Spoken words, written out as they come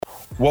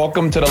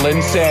Welcome to the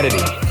LynnSanity,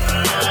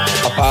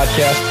 a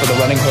podcast for the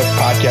Running Hook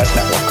Podcast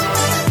Network.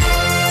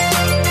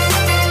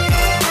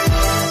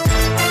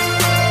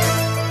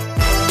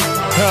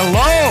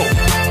 Hello,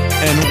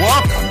 and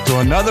welcome to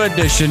another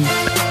edition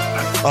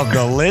of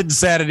the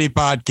LynnSanity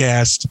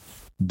Podcast,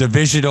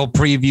 Divisional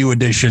Preview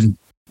Edition.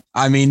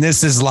 I mean,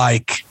 this is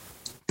like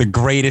the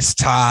greatest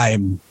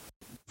time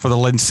for the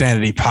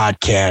LynnSanity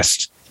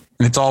Podcast,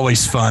 and it's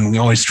always fun. We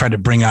always try to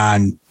bring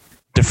on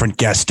different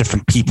guests,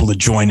 different people to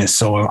join us.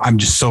 So I'm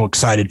just so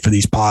excited for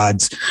these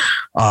pods.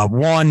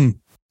 One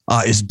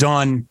is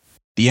done,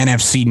 the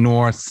NFC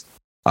North,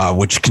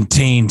 which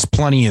contains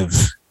plenty of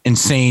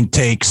insane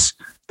takes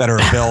that are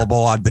available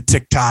on the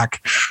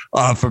TikTok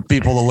for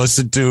people to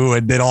listen to.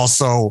 And then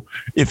also,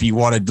 if you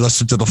want to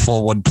listen to the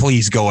full one,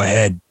 please go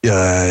ahead.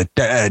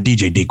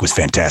 DJ Deke was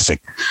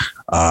fantastic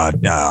on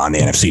the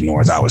NFC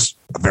North. I was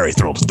very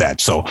thrilled with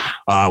that. So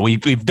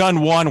we've done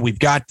one. We've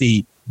got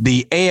the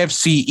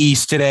AFC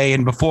East today.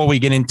 And before we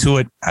get into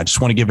it, I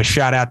just want to give a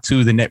shout out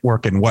to the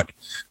network and what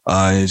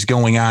is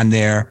going on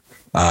there.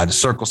 The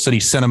Circle City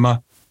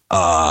Cinema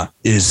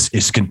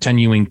is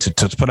continuing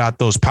to put out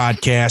those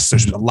podcasts.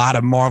 There's a lot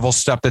of Marvel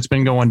stuff that's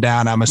been going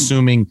down. I'm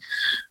assuming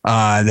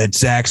that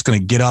Zach's going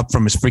to get up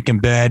from his freaking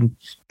bed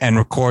and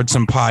record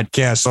some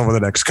podcasts over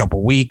the next couple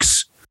of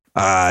weeks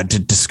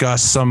to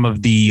discuss some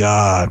of the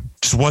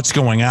just what's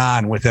going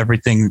on with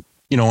everything,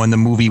 in the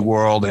movie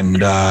world.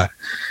 And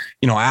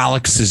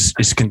Alex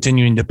is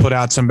continuing to put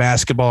out some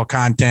basketball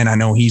content. I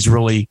know he's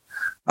really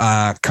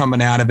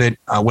coming out of it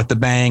with the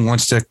bang,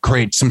 wants to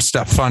create some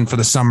stuff fun for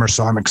the summer.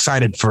 So I'm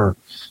excited for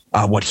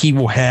what he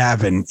will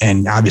have. And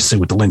obviously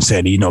with the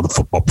LynnSanity, the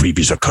football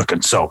previews are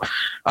cooking. So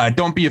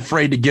don't be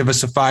afraid to give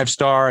us a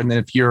 5-star. And then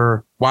if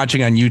you're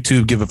watching on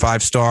YouTube, give a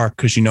 5-star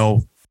because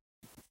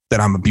that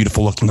I'm a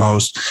beautiful looking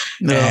host.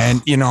 No.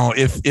 And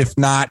if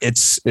not,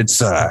 it's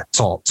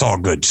all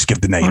good. Just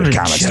give the negative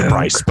comments to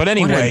Bryce. But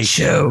anyway,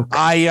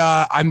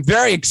 I'm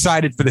very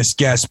excited for this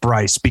guest,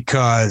 Bryce,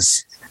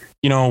 because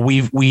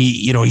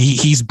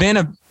he's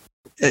been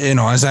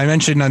as I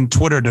mentioned on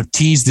Twitter to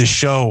tease this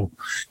show,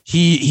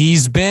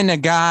 he's been a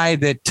guy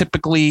that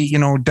typically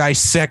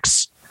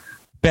dissects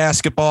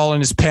basketball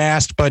in his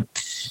past, but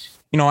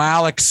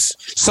Alex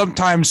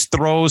sometimes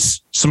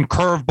throws some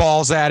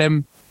curveballs at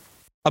him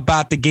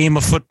about the game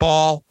of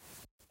football,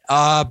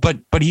 but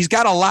he's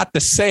got a lot to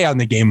say on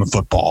the game of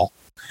football,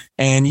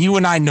 and you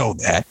and I know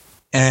that.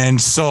 And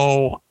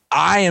so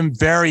I am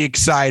very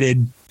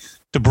excited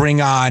to bring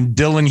on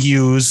Dylan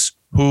Hughes,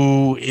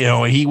 who,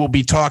 he will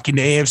be talking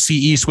to AFC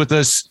East with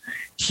us.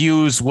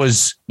 Hughes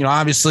was,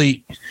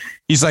 obviously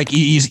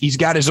he's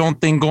got his own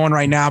thing going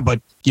right now,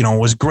 but,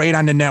 was great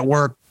on the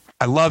network.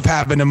 I love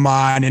having him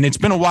on, and it's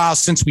been a while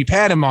since we've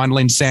had him on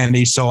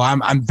LynnSanity. So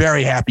I'm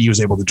very happy he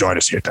was able to join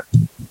us here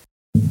today.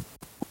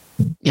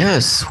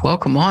 Yes.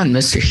 Welcome on,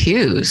 Mr.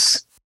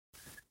 Hughes.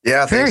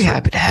 Yeah. Very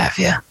happy to have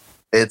you.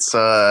 It's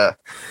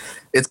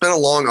been a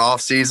long off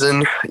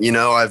season.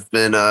 I've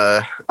been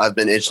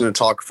itching to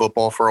talk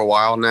football for a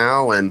while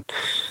now, and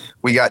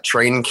we got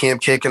training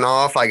camp kicking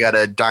off. I got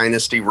a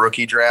dynasty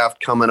rookie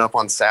draft coming up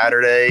on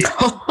Saturday.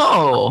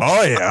 Oh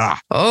yeah.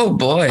 Oh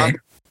boy.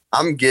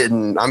 I'm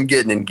getting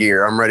in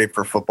gear. I'm ready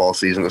for football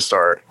season to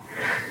start.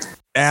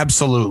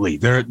 Absolutely.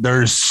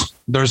 There's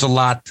a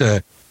lot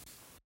to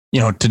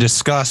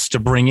discuss, to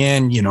bring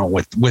in,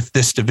 with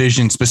this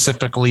division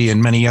specifically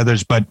and many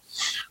others. But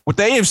with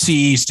the AFC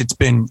East,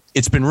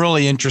 it's been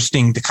really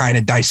interesting to kind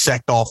of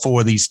dissect all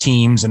four of these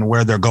teams and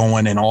where they're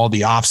going and all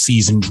the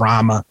offseason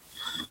drama.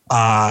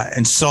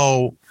 And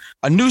so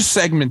a new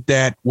segment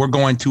that we're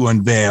going to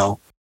unveil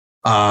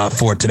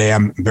for today,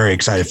 I'm very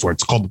excited for.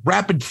 It's called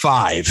Rapid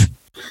Five.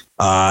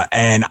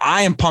 And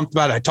I am pumped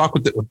about it. I talked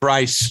with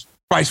Bryce.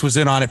 Bryce was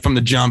in on it from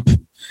the jump.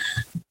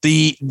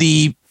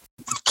 The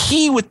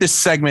key with this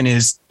segment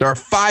is there are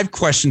 5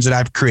 questions that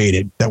I've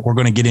created that we're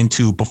going to get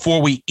into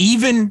before we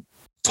even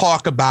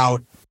talk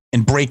about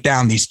and break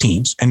down these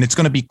teams. And it's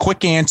going to be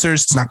quick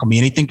answers. It's not going to be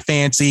anything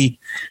fancy.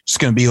 It's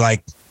going to be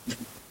like,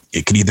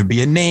 it could either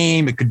be a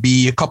name, it could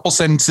be a couple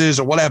sentences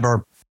or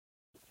whatever.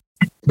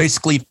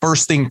 Basically,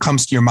 first thing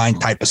comes to your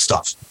mind type of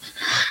stuff.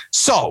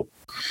 So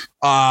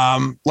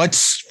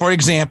let's, for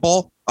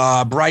example,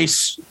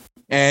 Bryce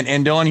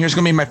and Dylan, here's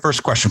going to be my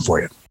first question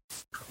for you.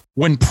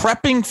 When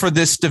prepping for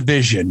this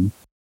division,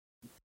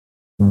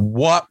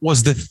 what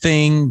was the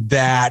thing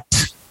that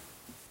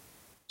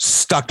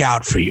stuck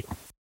out for you?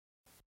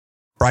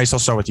 Bryce, I'll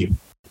start with you.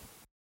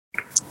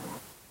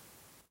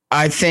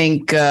 I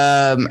think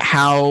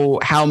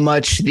how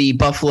much the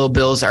Buffalo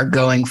Bills are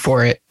going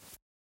for it.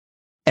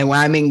 And when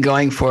I mean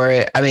going for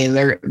it, I mean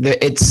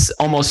it's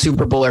almost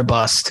Super Bowl or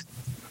bust.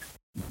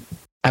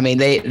 I mean,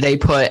 they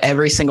put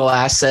every single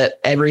asset,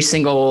 every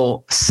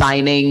single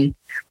signing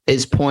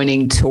is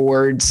pointing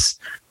towards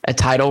a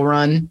title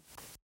run.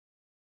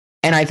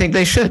 And I think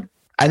they should.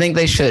 If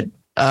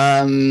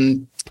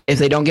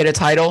they don't get a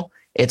title,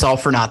 it's all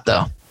for naught,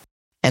 though.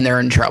 And they're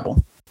in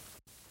trouble.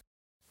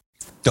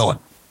 Dylan.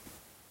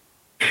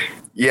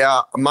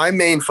 Yeah, my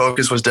main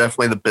focus was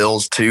definitely the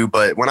Bills too.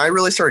 But when I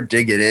really started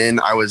digging in,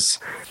 I was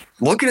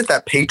looking at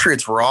that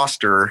Patriots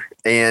roster,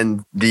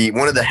 and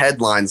one of the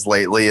headlines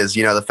lately is,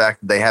 the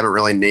fact that they haven't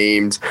really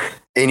named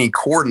any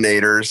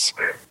coordinators.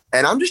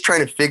 And I'm just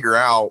trying to figure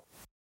out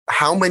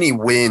how many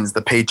wins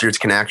the Patriots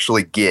can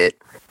actually get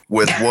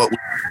with what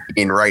we're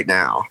seeing right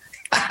now.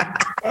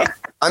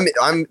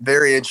 I'm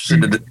very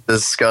interested to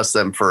discuss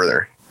them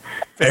further.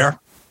 Fair.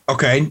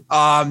 Okay.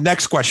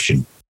 Next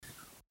question.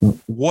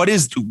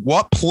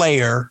 What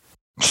player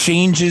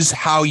changes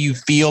how you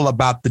feel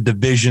about the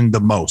division the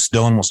most?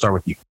 Dylan, we'll start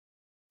with you.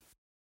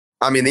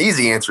 I mean, the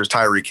easy answer is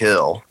Tyreek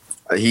Hill.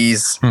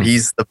 He's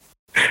the.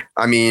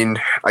 I mean,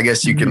 I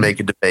guess you can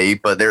make a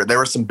debate, but there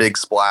were some big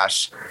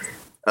splash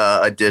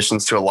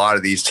additions to a lot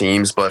of these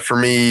teams. But for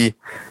me,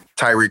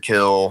 Tyreek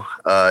Hill,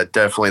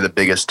 definitely the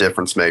biggest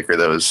difference maker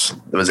that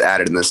was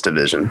added in this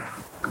division.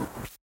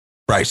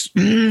 Bryce.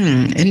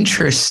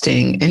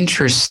 Interesting.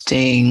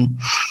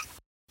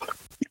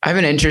 I have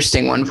an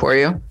interesting one for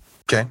you.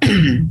 Okay.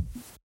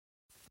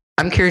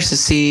 I'm curious to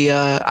see,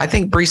 I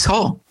think Breece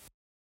Hall.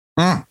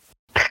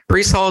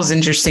 Breece Hall is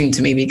interesting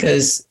to me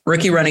because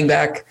rookie running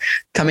back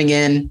coming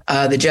in.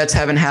 The Jets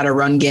haven't had a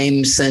run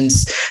game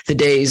since the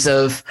days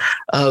of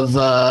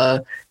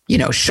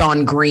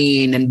Sean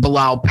Green and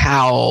Bilal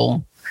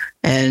Powell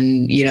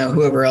and,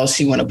 whoever else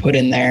you want to put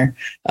in there.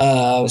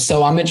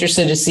 So I'm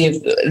interested to see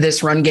if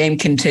this run game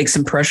can take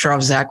some pressure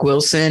off Zach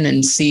Wilson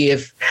and see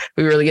if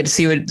we really get to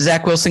see what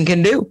Zach Wilson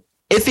can do,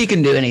 if he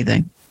can do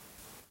anything.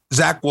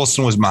 Zach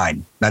Wilson was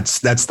mine.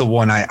 That's the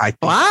one I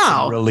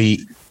think really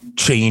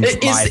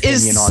changed my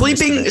opinion on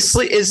this.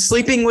 Is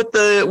sleeping with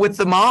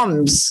the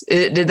moms?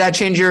 Did that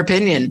change your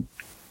opinion?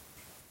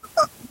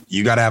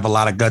 You got to have a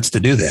lot of guts to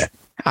do that.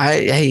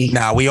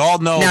 Now we all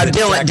know. Now,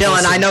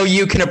 Dylan, I know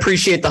you can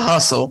appreciate the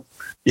hustle.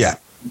 Yeah.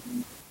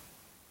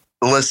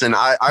 Listen,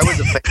 I was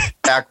a fan of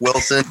Zach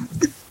Wilson.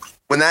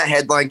 When that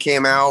headline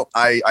came out,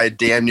 I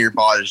damn near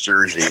bought his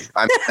jersey.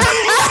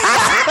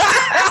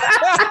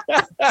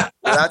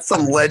 That's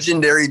some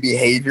legendary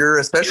behavior,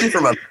 especially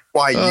from a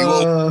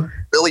BYU,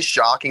 really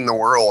shocking the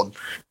world.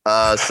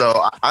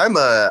 So I'm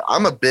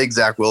a big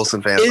Zach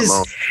Wilson fan at the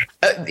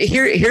moment.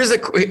 Here's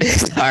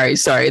a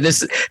sorry.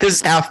 This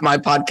is half my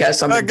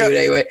podcast. I'm gonna do it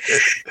anyway.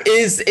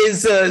 Is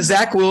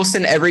Zach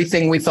Wilson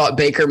everything we thought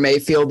Baker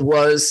Mayfield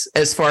was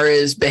as far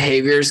as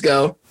behaviors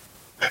go?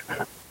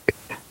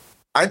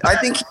 I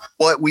think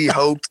what we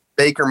hoped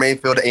Baker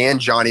Mayfield and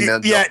Johnny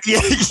Manziel.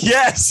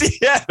 Yes.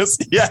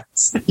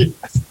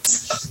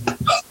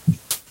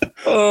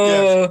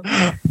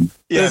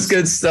 That's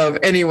good stuff.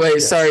 Anyway,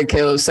 sorry,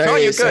 Caleb. Sorry, no,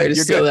 you're sorry good. to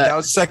You're steal good. that. That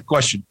was the second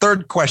question.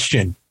 Third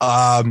question.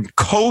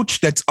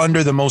 Coach that's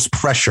under the most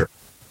pressure.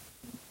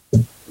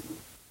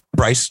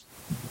 Bryce.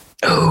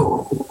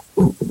 Oh.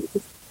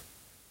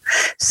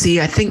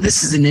 See, I think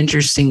this is an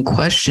interesting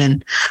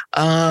question.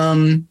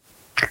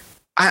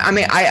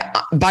 I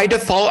by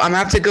default, I'm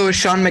gonna have to go with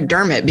Sean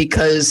McDermott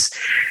because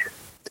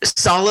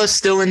Salah's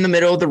still in the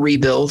middle of the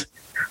rebuild.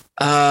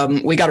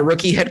 We got a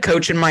rookie head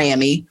coach in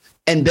Miami,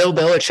 and Bill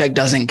Belichick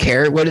doesn't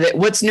care.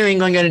 What's New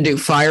England going to do?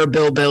 Fire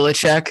Bill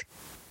Belichick?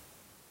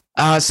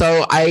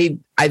 So I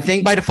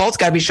think by default it's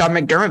got to be Sean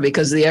McDermott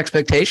because of the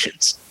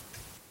expectations.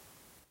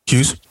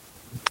 Hughes?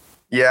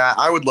 Yeah,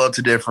 I would love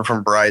to differ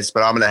from Bryce,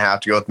 but I'm going to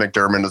have to go with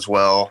McDermott as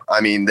well.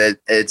 I mean, they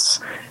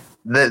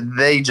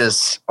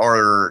just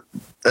are,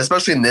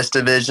 especially in this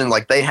division,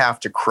 like they have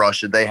to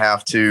crush it. They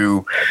have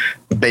to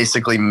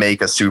basically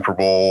make a Super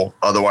Bowl.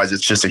 Otherwise,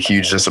 it's just a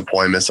huge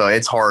disappointment. So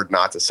it's hard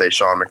not to say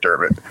Sean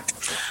McDermott.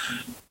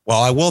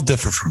 Well, I will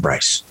differ from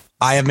Bryce.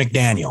 I have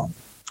McDaniel.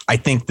 I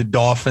think the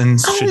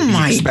Dolphins should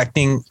be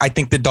expecting. I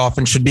think the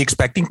Dolphins should be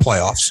expecting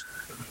playoffs.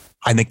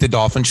 I think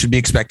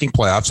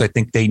I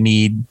think they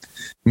need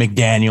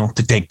McDaniel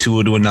to take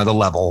Tua to another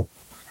level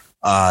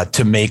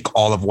to make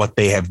all of what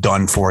they have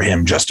done for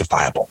him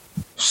justifiable.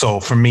 So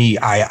for me,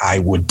 I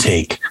would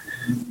take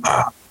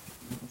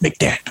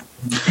McDaniel.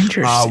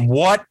 Interesting.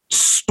 What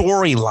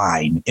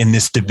storyline in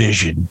this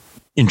division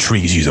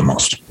intrigues you the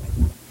most?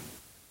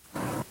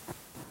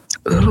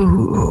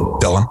 Ooh.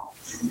 Dylan?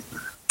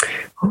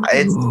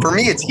 For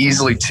me, it's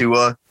easily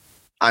Tua.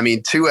 I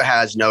mean, Tua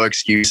has no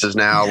excuses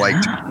now.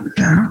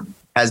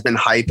 Has been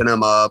hyping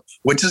him up,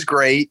 which is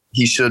great.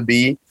 He should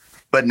be.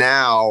 But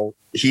now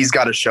he's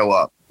got to show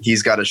up.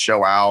 He's got to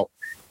show out.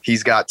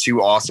 He's got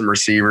two awesome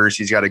receivers.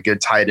 He's got a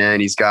good tight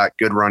end. He's got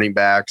good running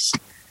backs.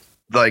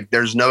 Like,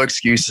 there's no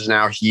excuses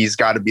now. He's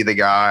got to be the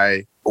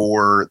guy,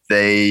 or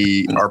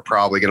they are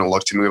probably going to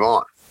look to move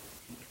on.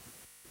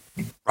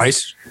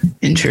 Bryce?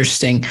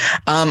 Interesting.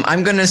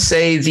 I'm going to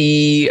say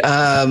the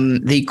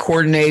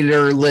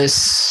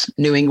coordinator-less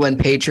New England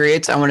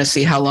Patriots. I want to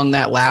see how long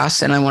that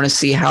lasts, and I want to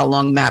see how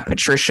long Matt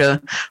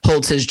Patricia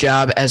holds his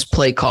job as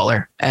play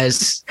caller.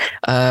 As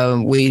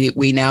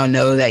we now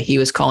know that he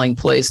was calling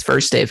plays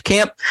first day of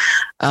camp.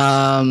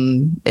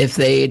 If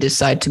they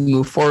decide to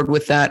move forward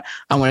with that,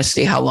 I want to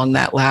see how long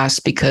that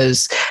lasts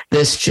because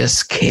this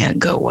just can't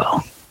go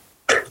well.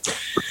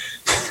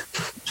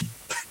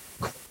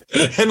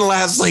 And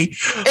lastly,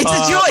 it's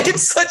a joke.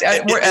 It's such.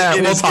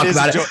 We'll talk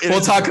about it.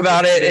 We'll talk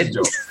about it.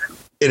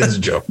 It is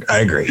a joke. I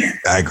agree.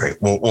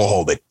 We'll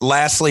hold it.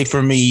 Lastly,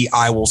 for me,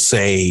 I will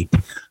say,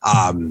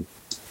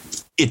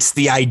 it's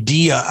the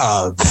idea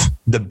of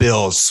the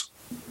Bills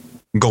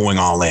going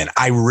all in.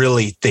 I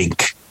really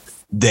think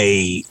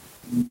they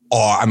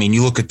are. I mean,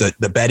 you look at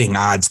the betting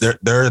odds.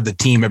 They're the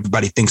team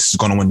everybody thinks is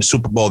going to win the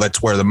Super Bowl.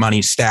 That's where the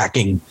money's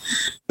stacking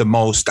the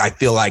most. I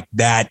feel like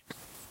that.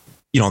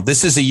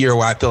 This is a year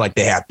where I feel like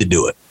they have to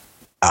do it.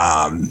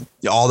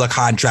 All the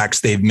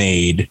contracts they've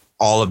made,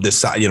 all of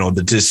this,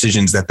 the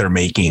decisions that they're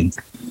making.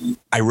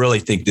 I really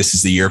think this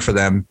is the year for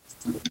them.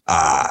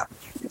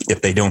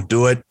 If they don't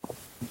do it,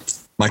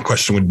 my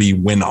question would be,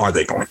 when are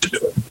they going to do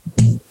it?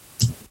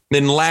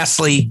 Then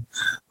lastly,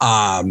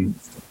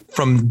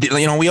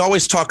 we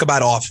always talk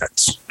about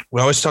offense.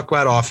 I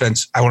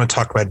want to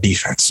talk about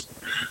defense.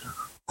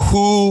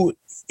 Who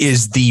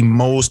is the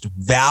most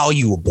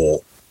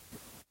valuable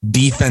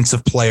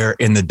defensive player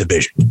in the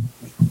division?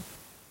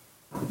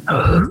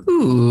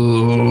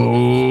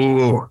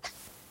 Ooh.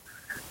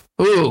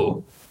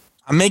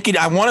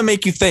 I want to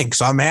make you think,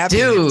 so I'm happy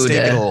it's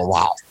taking a little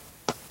while.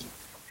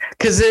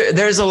 Because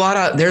there's a lot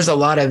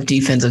of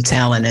defensive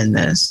talent in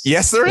this.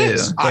 Yes, there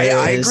is. I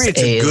agree. It's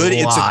a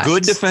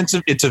good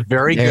defensive. It's a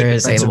very good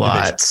defensive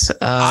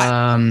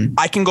division.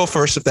 I can go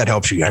first if that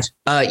helps you guys.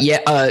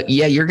 Yeah.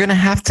 You're gonna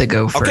have to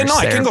go first. Okay, no,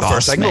 I can go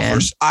first.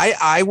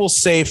 I will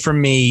say, for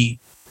me,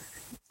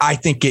 I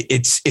think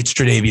it's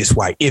Tre'Davious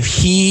White. If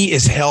he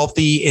is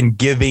healthy and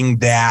giving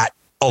that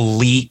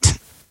elite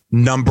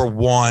number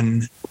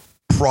one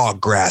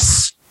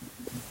progress,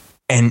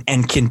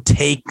 and can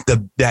take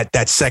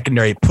that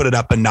secondary, put it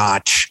up a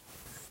notch,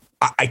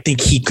 I think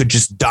he could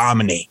just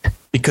dominate,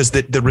 because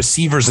the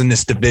receivers in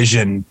this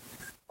division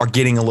are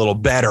getting a little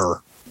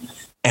better.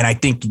 And I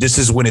think this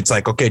is when it's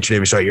like, okay,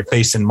 Tre'Davious White, you're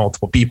facing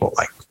multiple people.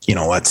 Like,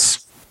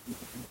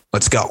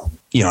 let's go.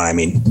 You know what I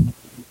mean?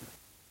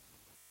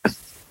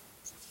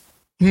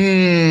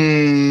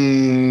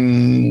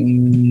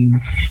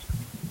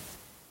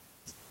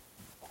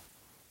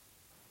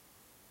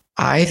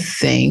 I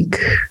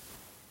think.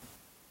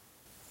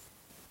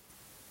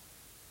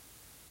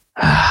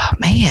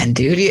 Man,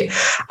 dude,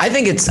 I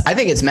think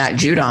it's Matt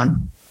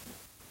Judon.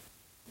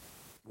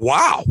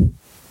 Wow.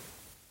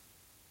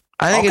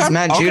 I think it's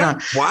Matt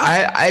Judon. Wow.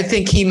 I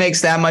think he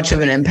makes that much of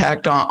an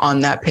impact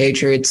on that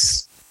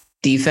Patriots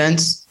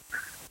defense.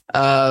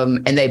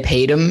 And they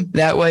paid him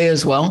that way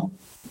as well.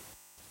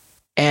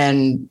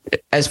 And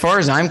as far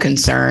as I'm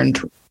concerned,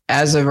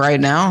 as of right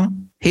now,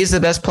 he's the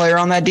best player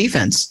on that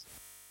defense.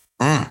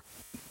 I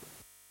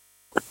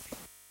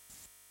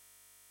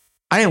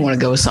didn't want to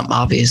go with something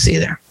obvious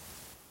either.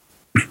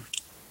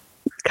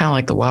 It's kind of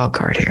like the wild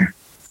card here.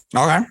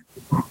 Okay.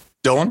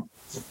 Dylan?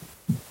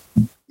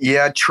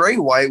 Yeah, Trey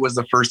White was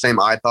the first name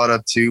I thought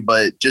of too,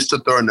 but just to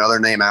throw another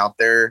name out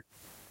there,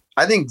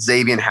 I think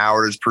Xavier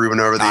Howard has proven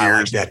over the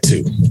years like that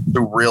too,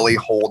 to really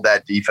hold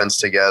that defense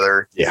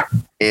together. Yeah.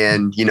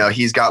 And,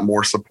 he's got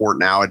more support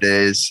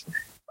nowadays.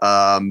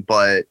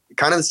 But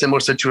kind of the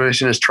similar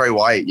situation as Trey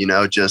White,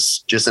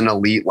 just an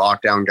elite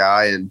lockdown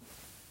guy. And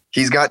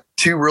he's got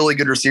two really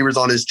good receivers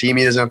on his team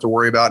he doesn't have to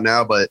worry about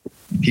now, but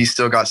he's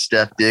still got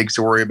Steph Diggs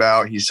to worry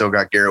about. He's still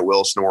got Garrett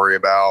Wilson to worry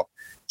about.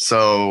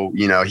 So,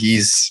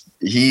 he's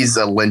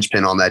a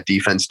linchpin on that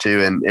defense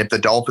too. And if the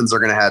Dolphins are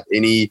going to have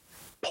any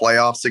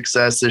playoff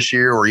success this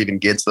year or even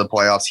get to the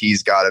playoffs,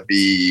 he's got to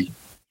be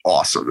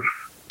awesome.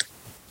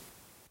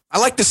 I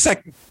like the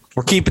segment.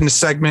 We're keeping the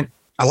segment.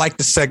 I like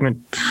the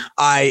segment.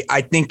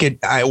 I think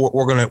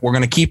we're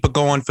gonna keep it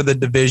going for the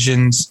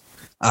divisions.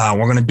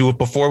 We're going to do it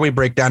before we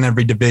break down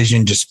every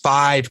division. Just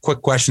 5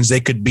 quick questions. They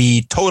could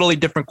be totally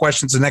different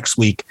questions the next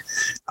week.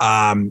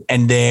 And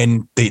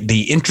then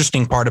the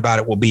interesting part about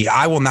it will be,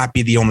 I will not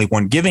be the only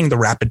one giving the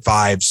rapid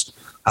fives.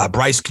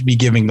 Bryce could be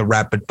giving the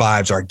rapid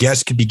fives. Our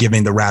guest could be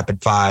giving the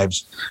rapid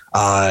fives.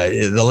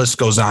 The list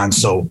goes on.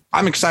 So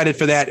I'm excited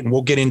for that. And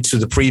we'll get into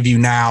the preview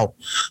now.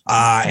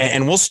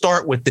 And we'll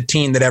start with the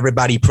team that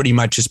everybody pretty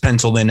much has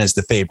penciled in as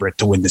the favorite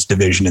to win this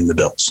division in the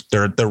Bills.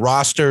 Their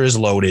roster is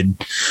loaded.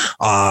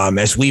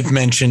 As we've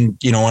mentioned,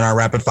 in our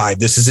rapid five,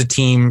 this is a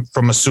team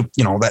from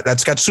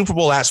that's got Super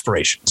Bowl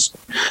aspirations.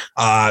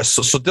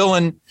 So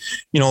Dylan,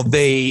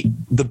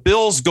 the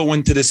Bills go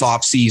into this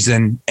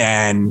offseason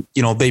and,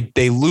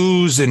 they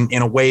lose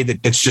in a way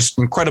that's just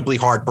incredibly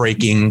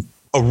heartbreaking.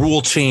 A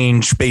rule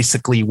change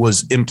basically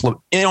was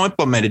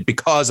implemented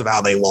because of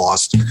how they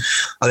lost.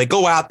 They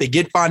go out, they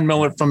get Von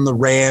Miller from the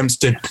Rams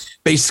to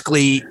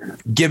basically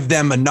give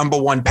them a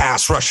number one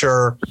pass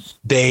rusher.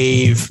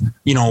 They've,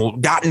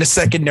 gotten the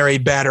secondary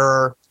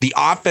better. The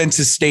offense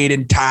has stayed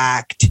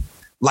intact.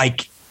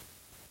 Like,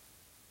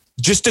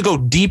 just to go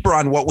deeper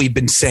on what we've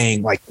been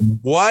saying,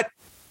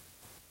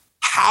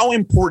 how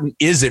important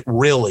is it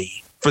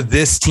really for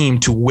this team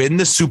to win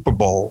the Super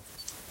Bowl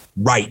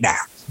right now?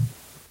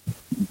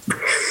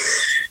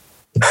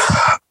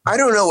 I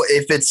don't know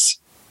if it's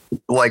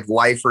like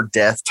life or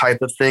death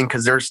type of thing,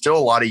 because there's still a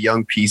lot of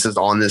young pieces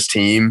on this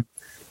team.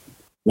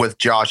 with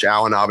Josh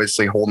Allen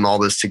obviously holding all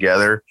this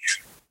together.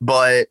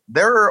 But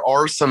there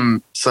are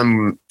some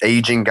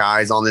aging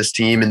guys on this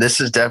team, and this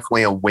is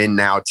definitely a win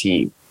now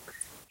team.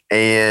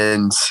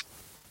 And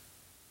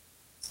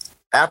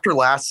after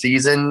last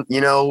season,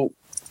 you know,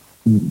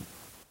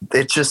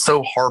 it's just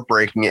so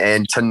heartbreaking,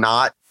 and to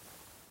not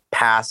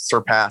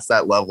surpass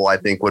that level, I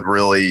think would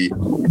really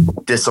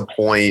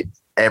disappoint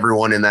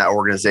everyone in that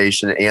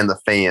organization and the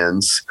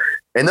fans.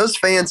 And those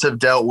fans have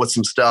dealt with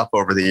some stuff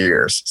over the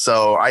years.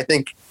 So I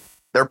think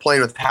they're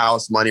playing with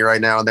house money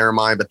right now in their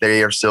mind, but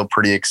they are still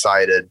pretty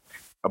excited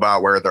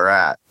about where they're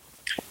at.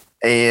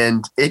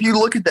 And if you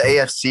look at the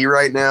AFC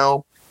right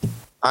now,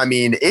 I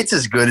mean, it's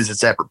as good as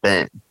it's ever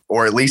been,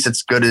 or at least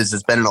it's good as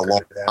it's been in a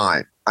long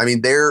time. I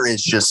mean, there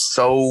is just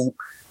so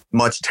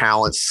much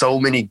talent, so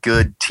many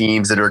good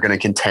teams that are going to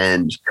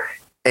contend.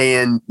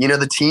 And, you know,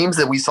 the teams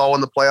that we saw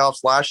in the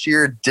playoffs last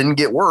year didn't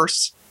get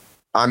worse.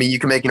 I mean, you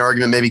can make an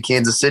argument maybe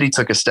Kansas City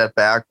took a step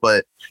back,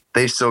 but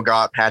they still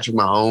got Patrick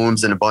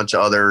Mahomes and a bunch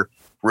of other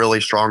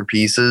really strong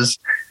pieces.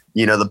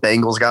 You know, the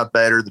Bengals got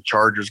better. The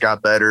Chargers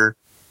got better.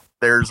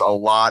 There's a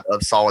lot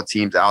of solid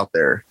teams out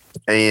there.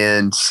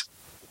 And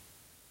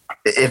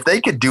if they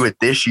could do it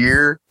this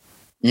year,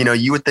 you know,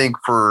 you would think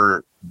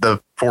for the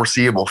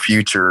foreseeable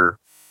future,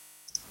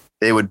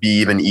 it would be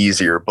even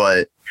easier.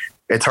 But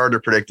it's hard to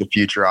predict the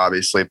future,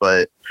 obviously.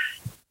 But,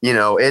 you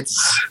know,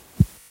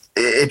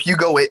 if you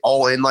go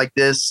all in like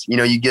this, you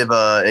know, you give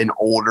an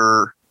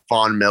older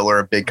Von Miller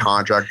a big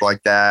contract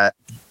like that.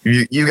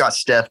 You got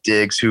Steph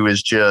Diggs, who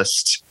is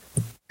just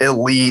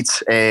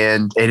elite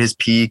and at his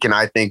peak, and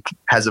I think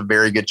has a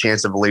very good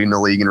chance of leading the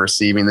league in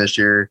receiving this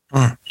year.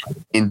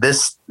 And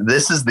this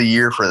is the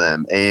year for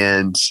them.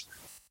 And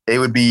it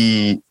would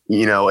be,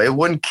 you know, it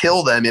wouldn't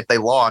kill them if they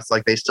lost.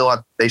 Like they still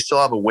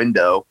have a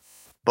window,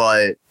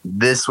 but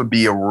this would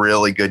be a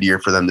really good year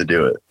for them to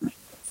do it.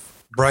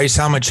 Bryce,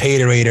 how much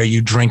Haterade are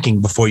you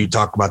drinking before you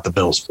talk about the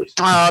Bills, please?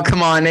 Oh,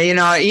 come on. You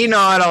know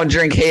I don't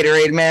drink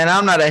Haterade, man.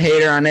 I'm not a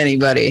hater on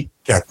anybody.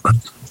 Yeah.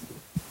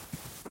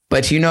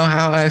 But you know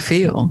how I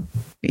feel.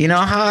 You know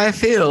how I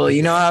feel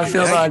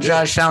about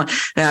Josh Allen.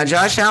 Now,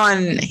 Josh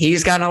Allen,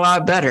 he's gotten a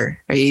lot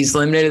better. He's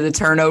limited the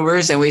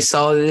turnovers, and we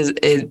saw his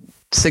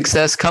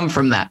success come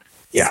from that.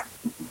 Yeah.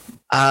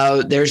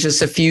 There's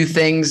just a few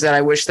things that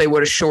I wish they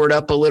would have shored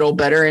up a little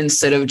better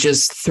instead of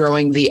just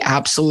throwing the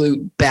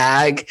absolute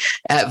bag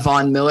at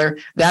Von Miller.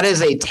 That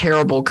is a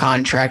terrible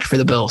contract for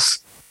the Bills.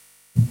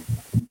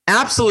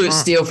 Absolute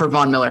steal for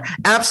Von Miller.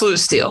 Absolute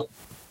steal.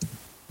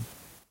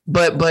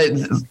 But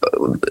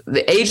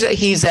the age that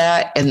he's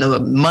at and the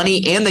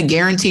money and the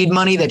guaranteed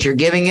money that you're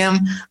giving him,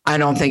 I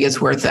don't think it's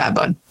worth that,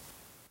 bud.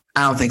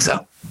 I don't think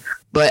so.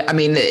 But I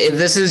mean, if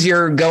this is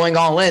your going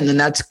all in,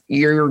 then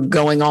you're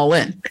going all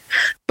in.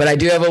 But I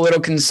do have a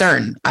little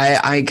concern.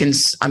 I'm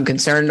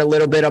concerned a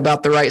little bit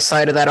about the right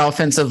side of that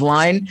offensive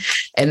line,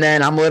 and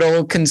then I'm a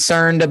little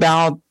concerned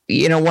about,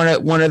 you know,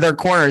 one of their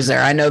corners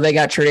there. I know they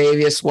got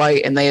Tre'Davious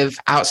White, and they have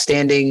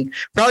outstanding,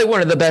 probably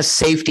one of the best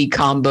safety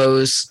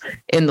combos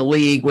in the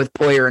league with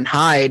Poyer and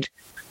Hyde,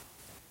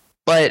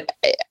 but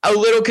a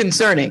little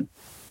concerning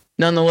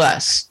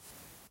nonetheless.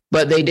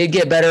 But they did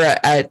get better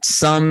at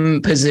some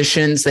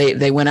positions.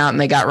 They went out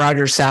and they got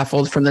Roger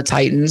Saffold from the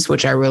Titans,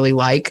 which I really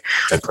like.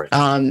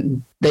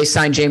 They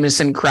signed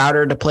Jamison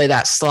Crowder to play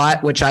that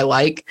slot, which I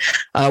like.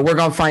 We're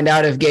going to find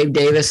out if Gabe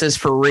Davis is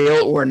for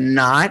real or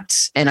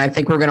not. And I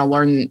think we're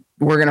going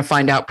to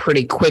find out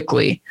pretty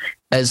quickly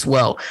as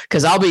well.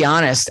 Because I'll be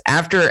honest,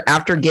 after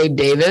Gabe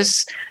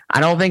Davis, I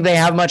don't think they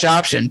have much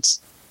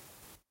options.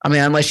 I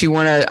mean, unless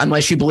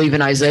you believe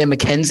in Isaiah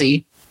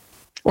McKenzie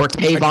or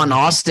Tavon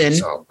Austin.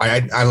 So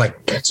I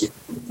like McKenzie.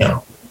 Yeah.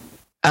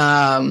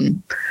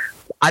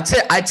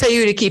 I tell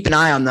you to keep an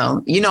eye on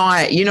though.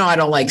 I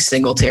don't like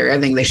Singletary. I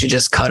think they should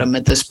just cut him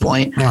at this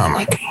point. Oh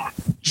my God.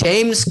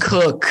 James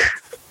Cook.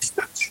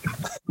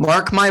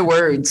 Mark my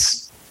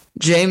words.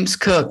 James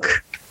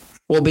Cook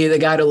will be the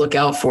guy to look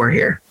out for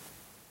here.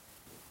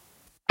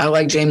 I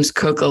like James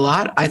Cook a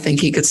lot. I think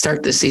he could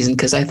start this season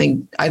because I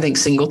think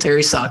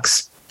Singletary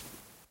sucks.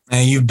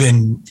 And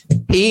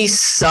he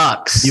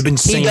sucks. You've been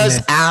saying he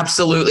does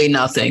absolutely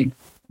nothing.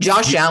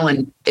 Josh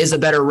Allen is a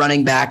better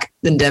running back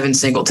than Devin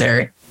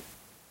Singletary.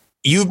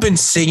 You've been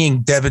singing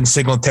Devin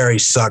Singletary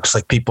sucks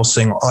like people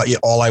sing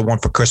All I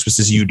Want for Christmas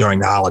Is You during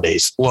the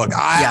holidays. Look,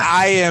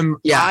 I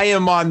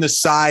am on the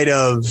side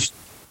of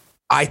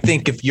I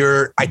think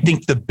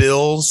the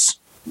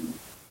Bills,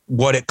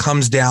 what it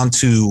comes down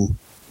to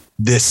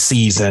this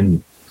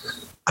season,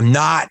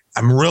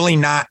 I'm really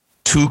not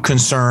too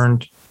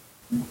concerned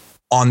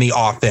on the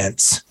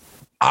offense.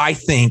 I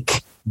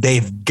think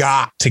they've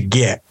got to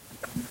get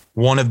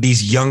one of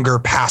these younger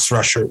pass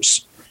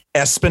rushers,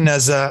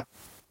 Espinoza,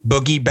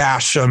 Boogie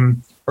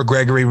Basham, or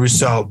Gregory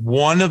Rousseau.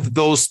 One of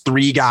those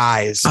three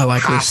guys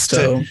has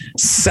to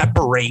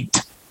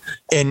separate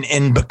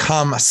and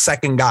become a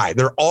second guy.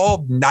 They're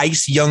all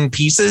nice young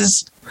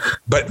pieces.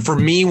 But for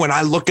me, when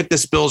I look at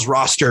this Bills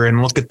roster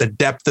and look at the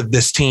depth of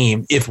this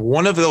team, if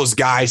one of those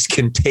guys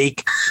can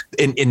take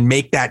and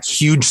make that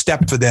huge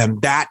step for them,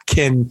 that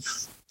can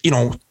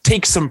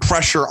take some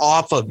pressure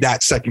off of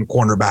that second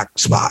cornerback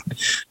spot,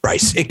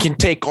 Bryce. It can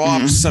take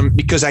off some,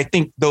 because I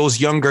think those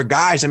younger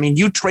guys, I mean,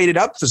 you traded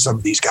up for some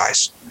of these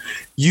guys.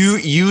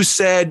 You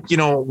said,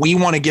 we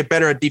want to get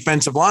better at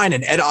defensive line,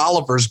 and Ed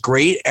Oliver's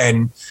great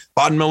and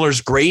Von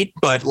Miller's great,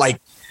 but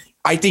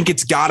I think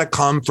it's got to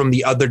come from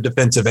the other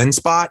defensive end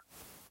spot.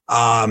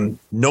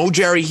 No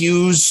Jerry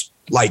Hughes.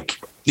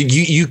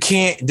 You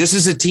can't, this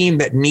is a team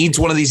that needs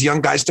one of these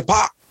young guys to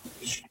pop.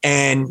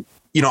 And,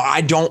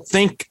 I don't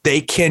think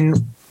they can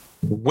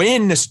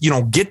win this,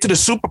 get to the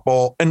Super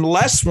Bowl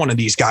unless one of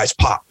these guys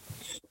pop.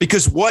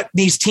 Because what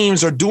these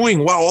teams are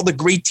doing, what all the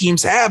great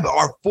teams have,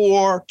 are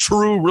 4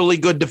 true, really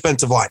good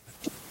defensive linemen.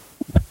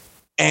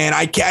 And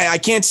I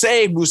can't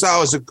say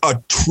Musau is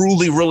a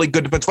truly, really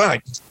good defensive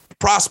lineman.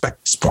 Prospect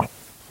at this point.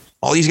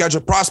 All these guys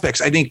are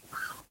prospects. I think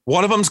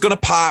one of them's going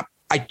to pop.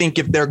 I think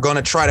if they're going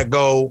to try to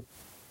go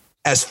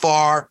as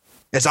far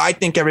as I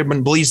think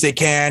everyone believes they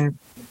can,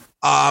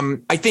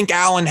 I think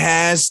Allen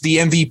has the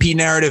MVP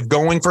narrative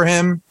going for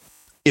him.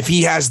 If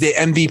he has the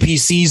MVP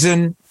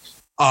season,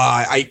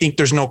 I think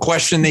there's no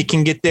question they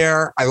can get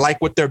there. I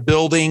like what they're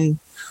building.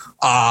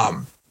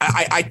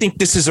 I think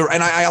this is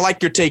and I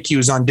like your take,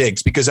 Hughes, on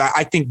Diggs, because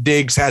I think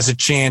Diggs has a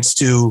chance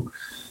to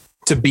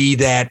be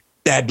that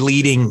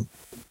leading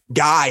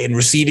guy in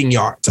receiving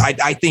yards.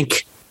 I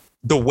think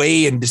the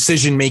way and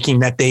decision making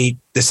that they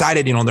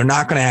decided, they're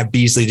not going to have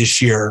Beasley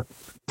this year.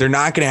 They're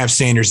not going to have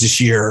Sanders this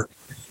year.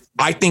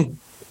 I think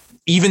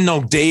even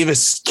though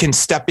Davis can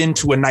step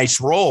into a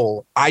nice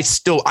role, I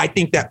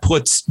think that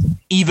puts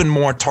even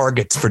more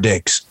targets for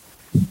Diggs.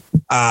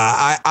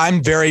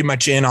 I'm very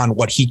much in on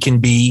what he can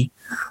be.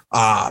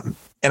 And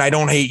I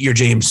don't hate your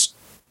James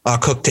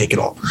Cook take at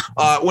all.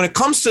 When it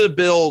comes to the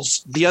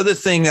Bills, the other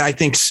thing that I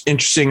think is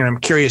interesting, and I'm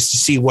curious to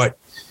see what,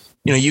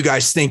 you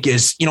guys think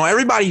is,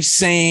 everybody's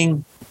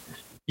saying,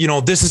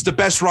 this is the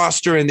best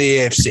roster in the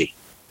AFC.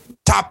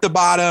 Top to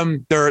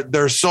bottom, they're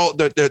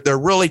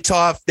really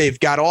tough. They've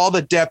got all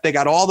the depth, they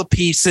got all the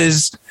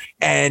pieces,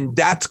 and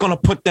that's going to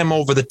put them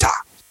over the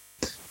top.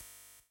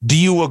 Do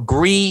you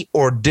agree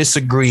or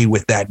disagree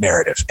with that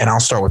narrative? And I'll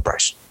start with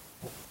Bryce.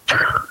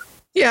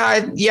 Yeah,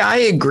 I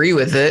agree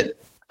with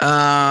it.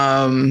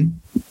 I'll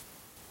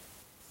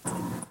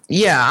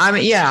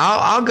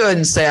go ahead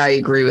and say I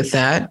agree with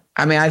that.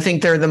 I mean, I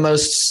think they're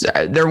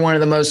one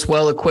of the most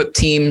well-equipped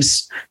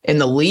teams in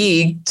the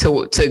league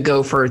to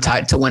go for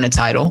to win a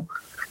title.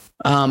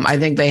 I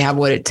think they have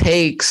what it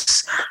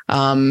takes.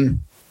 And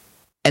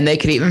they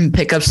could even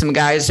pick up some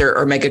guys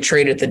or make a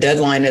trade at the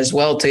deadline as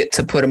well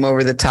to put them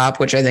over the top,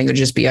 which I think would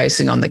just be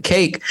icing on the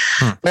cake.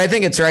 But I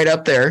think it's right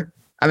up there.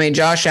 I mean,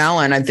 Josh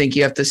Allen, I think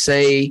you have to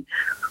say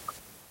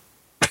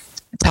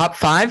top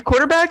 5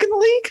 quarterback in the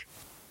league.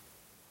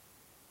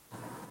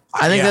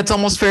 I think that's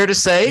almost fair to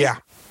say. Yeah.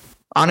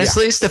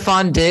 Honestly,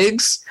 Stephon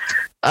Diggs,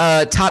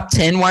 top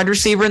 10 wide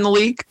receiver in the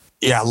league.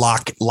 Yeah,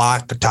 lock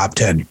the top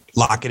 10.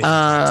 Lock it in.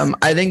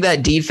 I think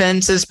that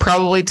defense is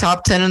probably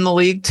top 10 in the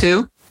league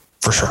too.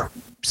 For sure.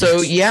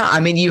 So yeah, I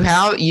mean, you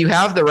have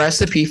the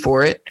recipe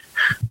for it.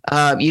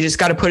 You just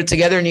got to put it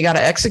together and you got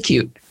to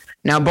execute.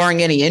 Now,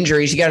 barring any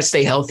injuries, you got to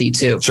stay healthy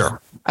too.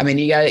 Sure. I mean,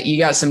 you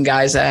got some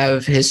guys that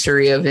have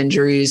history of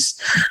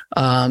injuries,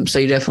 so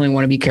you definitely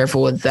want to be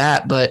careful with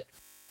that. But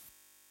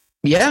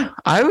yeah,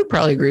 I would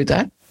probably agree with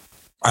that.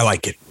 I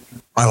like it.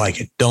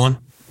 Dylan?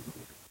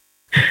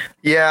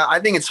 Yeah, I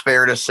think it's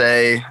fair to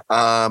say.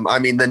 I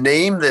mean, the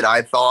name that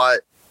I thought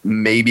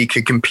maybe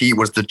could compete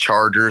was the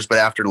Chargers, but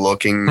after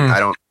looking, I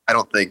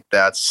don't think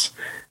that's.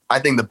 I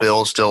think the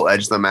Bills still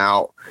edge them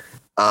out.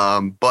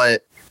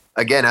 But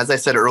again, as I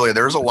said earlier,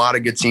 there's a lot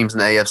of good teams in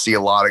the AFC, a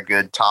lot of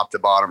good top to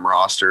bottom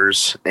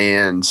rosters,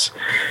 and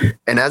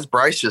as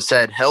Bryce just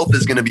said, health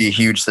is going to be a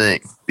huge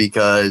thing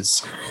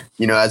because,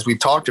 as we've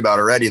talked about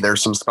already,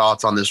 there's some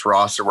spots on this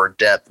roster where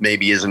depth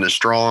maybe isn't as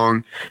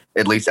strong,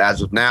 at least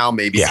as of now.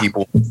 Maybe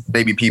people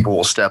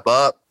will step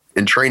up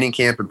in training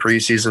camp and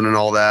preseason and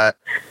all that,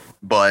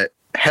 but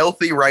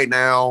healthy right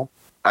now,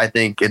 I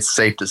think it's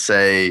safe to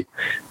say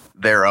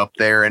they're up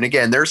there. And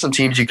again, there's some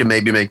teams you can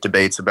maybe make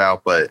debates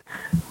about, but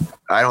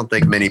I don't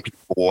think many people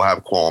will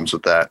have qualms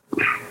with that.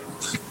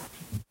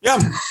 Yeah,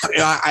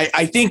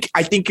 I think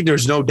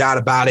there's no doubt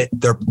about it.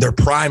 They're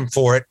primed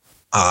for it.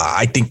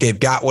 I think they've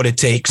got what it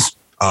takes.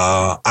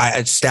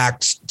 It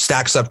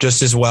stacks up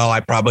just as well. I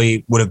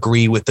probably would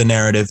agree with the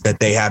narrative that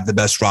they have the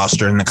best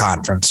roster in the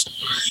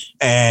conference.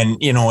 And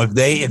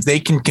if they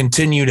can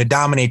continue to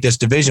dominate this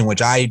division,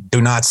 which I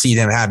do not see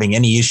them having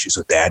any issues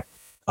with that,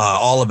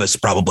 all of us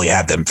probably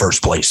have them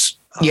first place.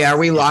 Yeah, are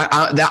we locked?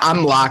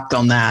 I'm locked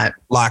on that.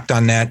 Locked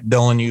on that,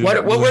 Dylan.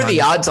 What were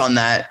the odds on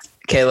that,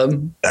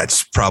 Caleb?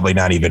 That's probably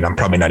not even. I'm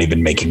probably not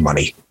even making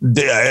money.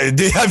 I'm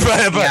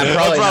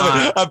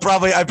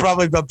probably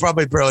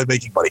barely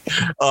making money.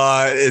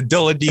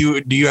 Dylan,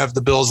 do you have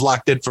the Bills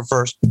locked in for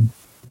first?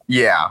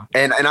 Yeah,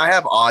 and I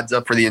have odds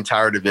up for the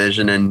entire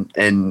division,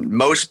 and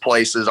most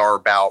places are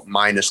about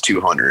minus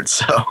 200.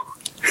 So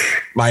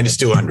minus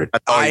 200.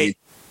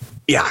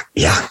 Yeah.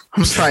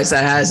 I'm surprised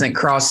that hasn't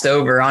crossed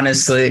over,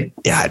 honestly.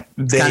 Yeah.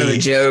 It's kind of a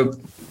joke.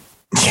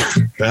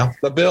 Well,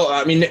 the Bill.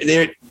 I mean,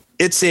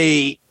 it's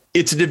a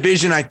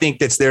division I think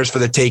that's theirs for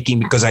the taking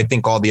because I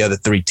think all the other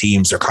three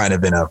teams are kind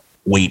of in a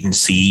wait and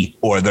see,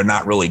 or they're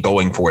not really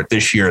going for it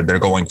this year. They're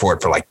going for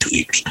it for like 2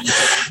 years.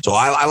 So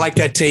I like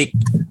that take.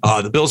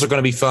 The Bills are going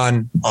to be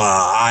fun.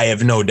 I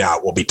have no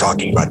doubt we'll be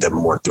talking about them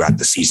more throughout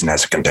the season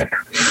as a contender.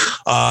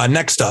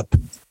 Next up,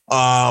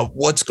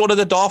 let's go to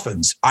the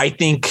Dolphins. I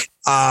think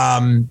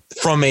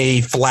from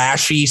a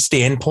flashy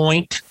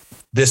standpoint,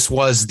 this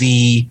was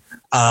the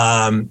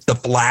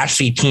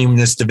flashy team in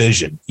this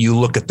division. You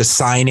look at the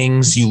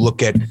signings, you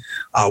look at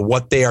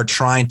what they are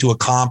trying to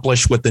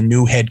accomplish with the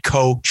new head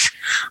coach.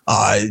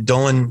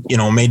 Dylan,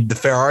 made the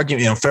fair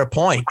argument, fair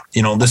point.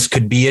 This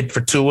could be it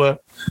for Tua,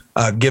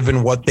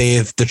 given what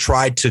they've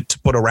tried to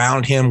put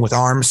around him with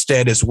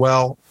Armstead as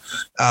well.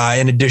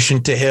 In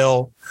addition to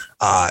Hill,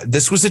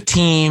 this was a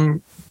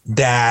team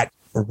that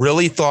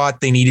really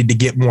thought they needed to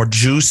get more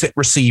juice at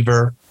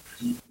receiver.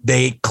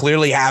 They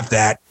clearly have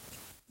that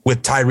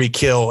with Tyreek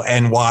Hill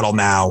and Waddle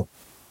now.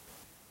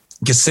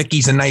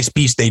 Gesicki's a nice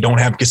piece. They don't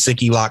have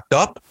Gesicki locked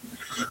up.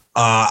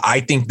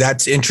 I think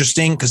that's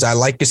interesting because I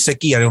like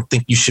Gesicki. I don't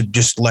think you should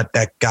just let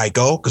that guy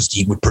go because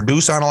he would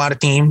produce on a lot of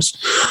teams.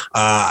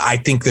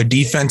 I think their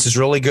defense is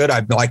really good.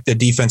 I've liked the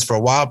defense for a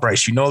while.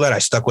 Bryce, you know that. I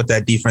stuck with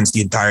that defense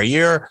the entire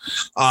year.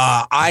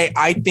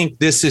 I think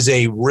this is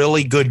a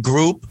really good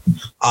group.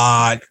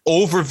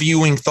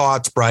 Overviewing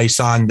thoughts, Bryce,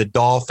 on the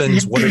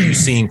Dolphins. What are you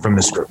seeing from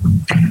this group?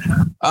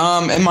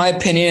 In my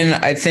opinion,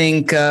 I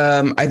think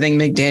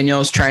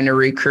McDaniel's trying to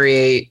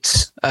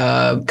recreate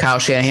Kyle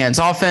Shanahan's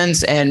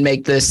offense and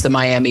make this the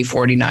Miami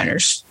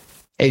 49ers,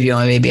 if you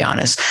want me to be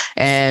honest.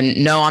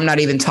 And no, I'm not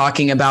even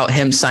talking about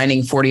him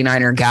signing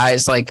 49er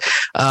guys like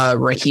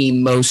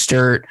Raheem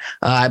Mostert.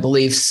 I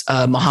believe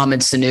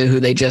Mohamed Sanu, who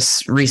they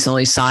just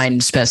recently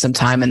signed, spent some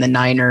time in the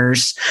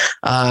Niners.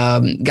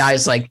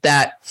 Guys like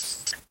that.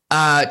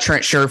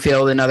 Trent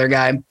Sherfield, another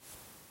guy.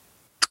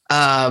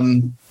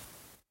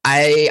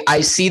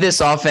 I see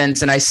this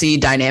offense and I see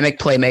dynamic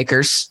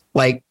playmakers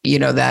like,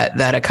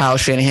 that a Kyle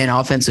Shanahan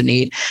offense would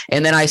need.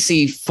 And then I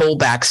see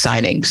fullback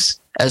signings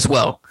as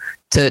well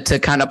to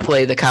kind of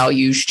play the Kyle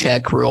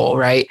Juszczyk role,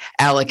 right?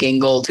 Alec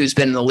Ingold, who's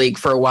been in the league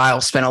for a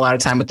while, spent a lot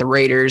of time with the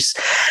Raiders.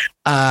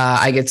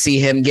 I could see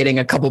him getting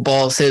a couple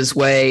balls his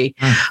way.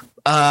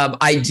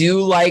 I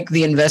do like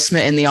the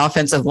investment in the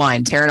offensive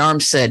line. Terran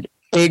Armstead,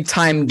 big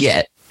time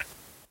get.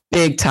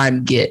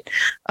 Ekeberg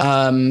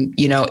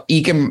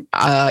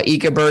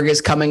is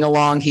coming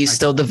along. He's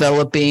still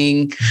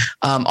developing.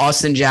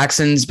 Austin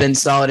Jackson's been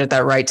solid at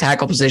that right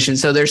tackle position.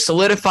 So they're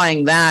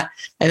solidifying that.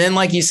 And then,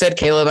 like you said,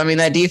 Caleb,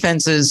 that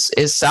defense is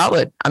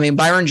solid.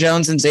 Byron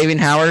Jones and Xavier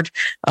Howard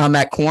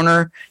at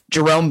corner.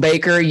 Jerome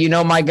Baker,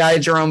 my guy,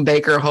 Jerome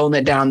Baker, holding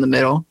it down the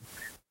middle.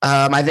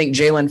 I think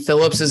Jalen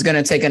Phillips is going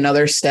to take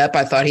another step.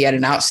 I thought he had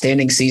an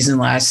outstanding season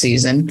last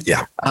season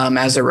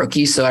as a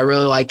rookie. So I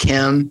really like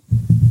him.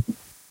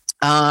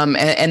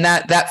 And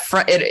that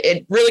front,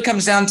 it really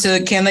comes down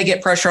to, can they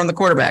get pressure on the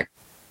quarterback?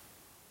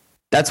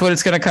 That's what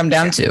it's going to come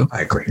down to.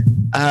 I agree.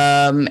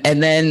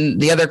 And then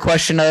the other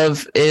question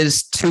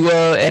is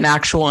Tua an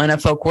actual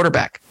NFL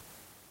quarterback?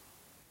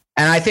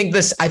 And I think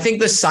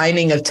the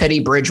signing of Teddy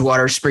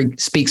Bridgewater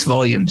speaks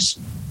volumes,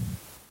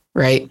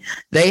 right?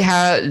 They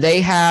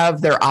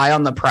have their eye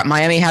on the prize.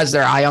 Miami has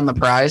their eye on the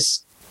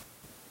prize.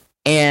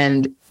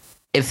 And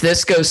if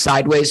this goes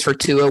sideways for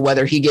Tua,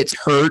 whether he gets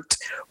hurt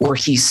or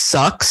he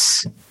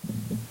sucks,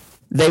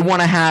 they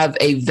want to have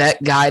a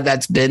vet guy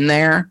that's been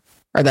there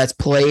or that's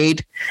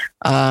played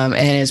and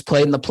has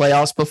played in the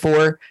playoffs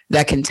before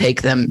that can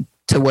take them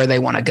to where they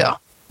want to go.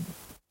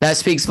 That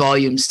speaks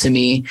volumes to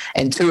me.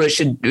 And Tua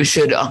should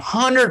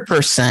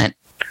 100%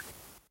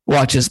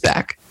 watch his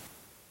back.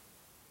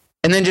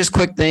 And then just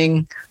quick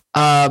thing,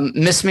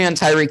 miss me on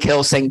Tyreek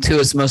Hill saying Tua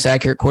is the most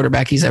accurate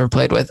quarterback he's ever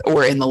played with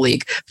or in the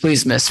league.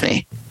 Please miss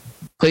me.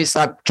 Please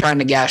stop trying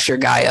to gas your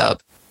guy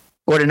up.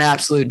 What an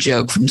absolute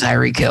joke from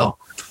Tyreek Hill.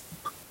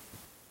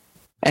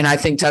 And I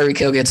think Tyreek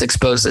Hill gets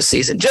exposed this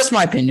season. Just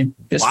my opinion.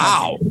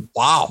 Wow.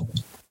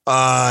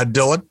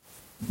 Dylan?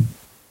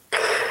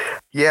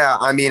 Yeah,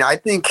 I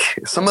think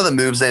some of the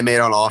moves they made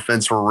on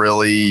offense were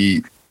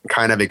really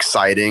kind of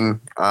exciting.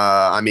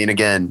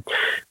 Again,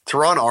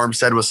 Teron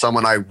Armstead was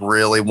someone I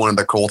really wanted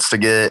the Colts to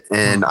get,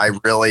 and I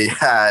really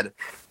had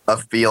a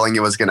feeling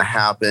it was going to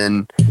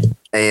happen.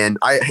 And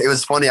it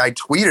was funny, I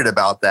tweeted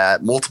about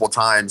that multiple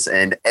times,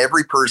 and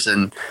every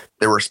person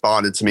that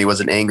responded to me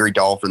was an angry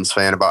Dolphins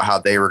fan about how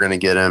they were going to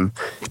get him.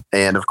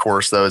 And, of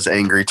course, those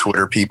angry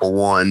Twitter people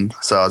won,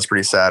 so I was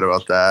pretty sad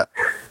about that.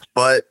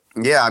 But,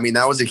 yeah,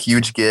 that was a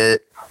huge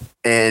get.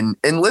 And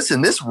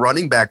listen, this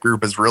running back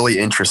group is really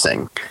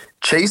interesting.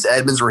 Chase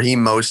Edmonds, Raheem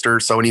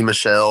Mostert, Sony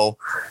Michel,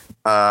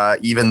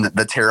 even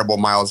the terrible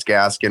Myles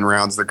Gaskin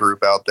rounds the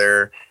group out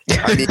there.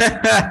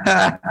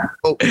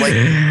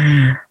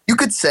 You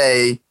could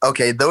say,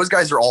 okay, those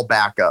guys are all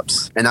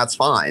backups, and that's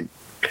fine.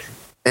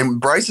 And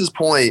Bryce's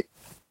point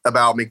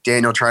about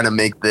McDaniel trying to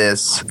make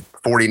this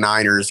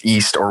 49ers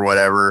East or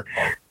whatever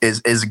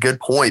is a good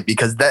point,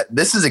 because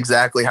this is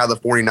exactly how the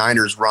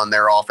 49ers run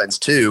their offense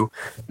too,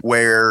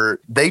 where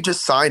they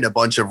just signed a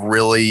bunch of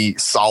really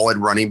solid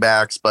running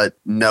backs, but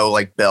no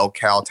like bell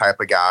cow type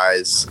of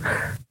guys.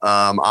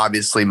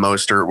 Obviously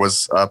Mostert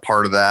was a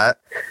part of that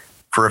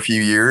for a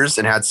few years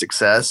and had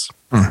success.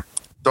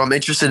 So I'm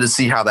interested to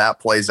see how that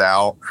plays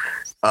out.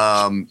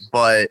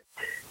 But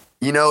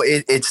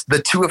it's the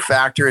Tua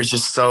factor is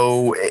just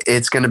so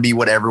it's going to be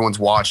what everyone's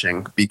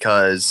watching,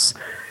 because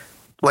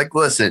like,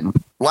 listen,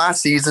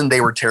 last season they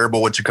were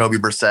terrible with Jacoby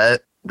Brissett.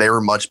 They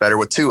were much better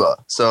with Tua.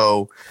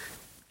 So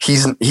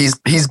he's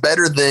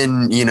better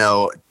than,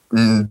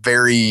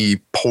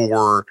 very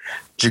poor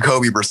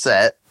Jacoby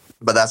Brissett,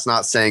 but that's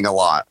not saying a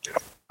lot.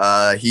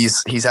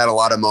 He's had a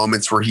lot of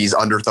moments where he's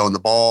underthrown the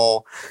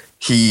ball.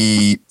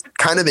 He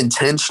kind of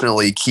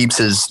intentionally keeps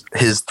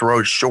his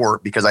throws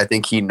short, because I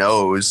think he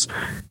knows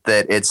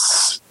that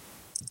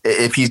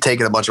if he's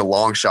taking a bunch of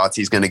long shots,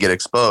 he's going to get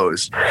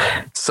exposed.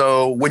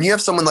 So when you have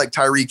someone like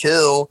Tyreek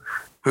Hill,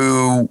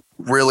 who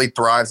really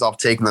thrives off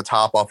taking the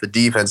top off the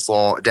defense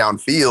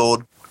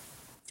downfield,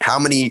 how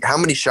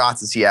many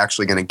shots is he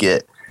actually going to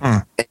get?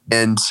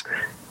 And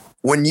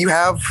when you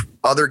have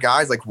other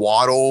guys like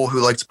Waddle, who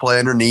likes to play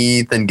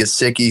underneath, and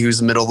Gesicki, who's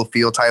a middle of the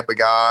field type of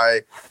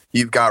guy,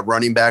 you've got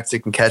running backs that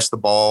can catch the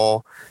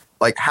ball.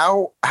 Like,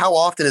 how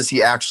often is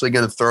he actually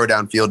going to throw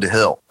downfield to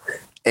Hill?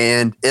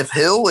 And if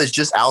Hill is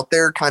just out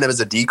there kind of as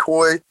a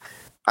decoy,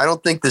 I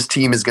don't think this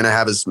team is going to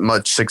have as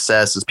much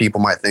success as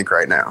people might think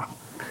right now.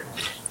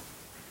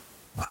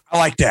 I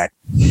like that.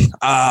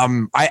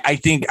 I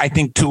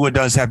think Tua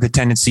does have the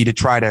tendency to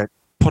try to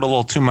put a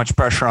little too much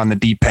pressure on the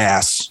deep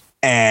pass,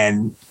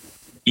 and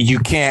you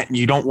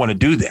don't want to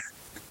do that.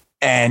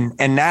 And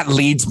that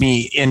leads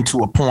me into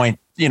a point.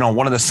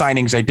 One of the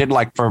signings I did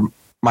like for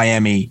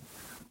Miami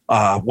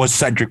was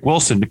Cedric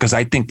Wilson, because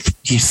I think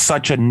he's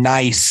such a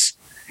nice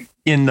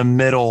in the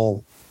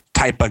middle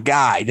type of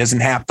guy. He doesn't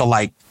have to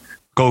like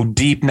go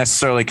deep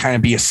necessarily, kind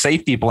of be a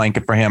safety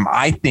blanket for him.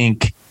 I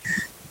think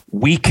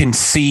we can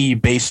see,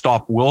 based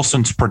off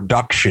Wilson's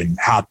production,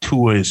 how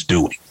Tua is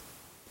doing.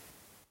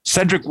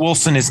 Cedric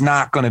Wilson is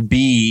not going to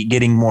be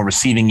getting more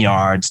receiving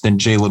yards than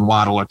Jalen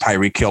Waddle or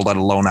Tyreek Hill, let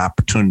alone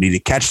opportunity to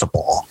catch the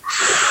ball.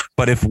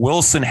 But if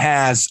Wilson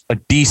has a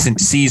decent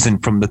season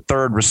from the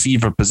third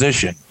receiver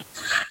position,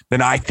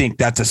 then I think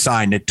that's a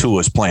sign that Tua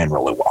is playing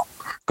really well,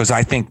 because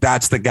I think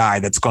that's the guy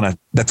that's going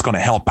to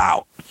help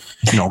out.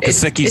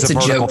 Gesicki's it's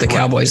a joke. The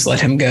Cowboys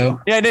let him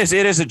go. Yeah, it is.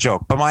 It is a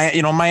joke. But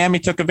Miami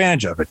took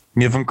advantage of it.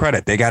 Give them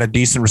credit. They got a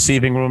decent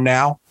receiving room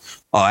now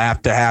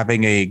after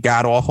having a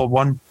god awful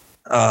one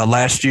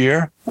last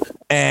year.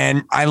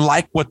 And I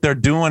like what they're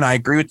doing. I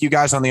agree with you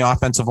guys on the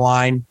offensive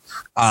line.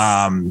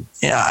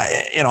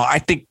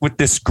 I think with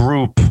this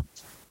group,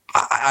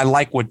 I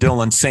like what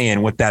Dylan's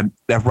saying with that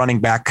running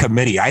back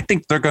committee. I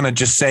think they're going to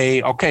just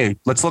say, okay,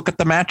 let's look at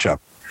the matchup.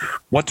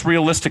 What's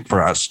realistic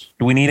for us?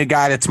 Do we need a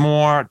guy that's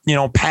more,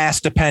 pass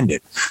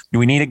dependent? Do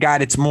we need a guy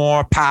that's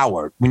more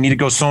powered? We need to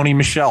go Sony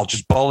Michel,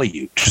 just bully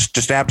you,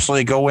 just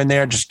absolutely go in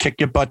there, just kick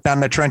your butt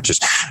down the trenches.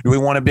 Do we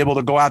want to be able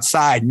to go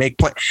outside, make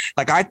play?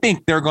 Like, I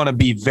think they're going to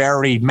be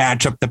very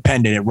matchup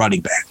dependent at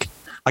running back.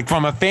 Like,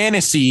 from a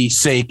fantasy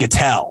sake, it's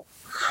hell.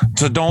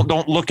 So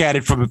don't look at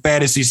it from a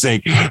fantasy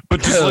sake,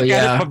 but just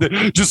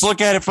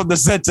look at it from the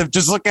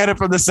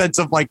sense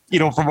of like,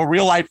 from a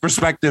real life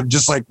perspective,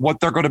 just like what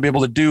they're going to be able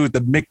to do,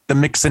 the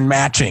mix and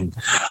matching.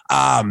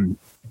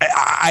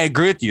 I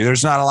agree with you.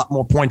 There's not a lot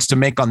more points to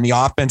make on the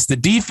offense. The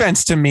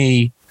defense, to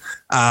me,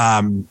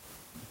 I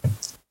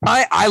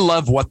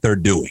love what they're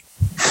doing.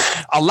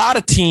 A lot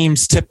of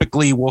teams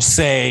typically will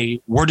say,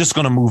 we're just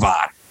going to move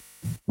on.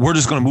 We're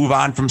just going to move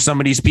on from some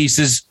of these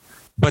pieces.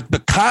 But the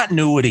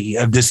continuity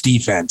of this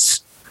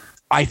defense,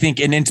 I think,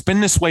 and it's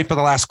been this way for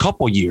the last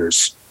couple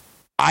years,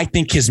 I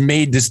think has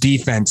made this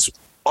defense,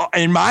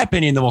 in my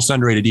opinion, the most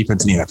underrated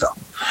defense in the NFL.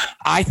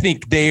 I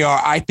think they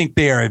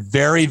are a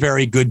very,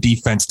 very good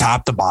defense,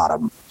 top to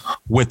bottom,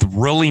 with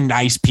really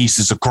nice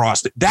pieces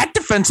across it. That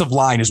defensive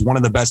line is one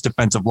of the best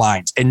defensive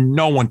lines, and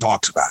no one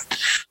talks about it.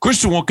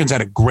 Christian Wilkins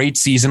had a great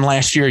season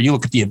last year. You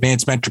look at the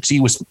advanced metrics, he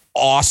was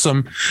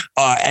awesome.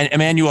 And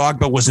Emmanuel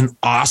Ogbah was an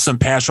awesome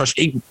pass rush.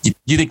 You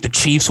think the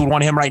Chiefs would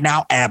want him right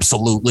now?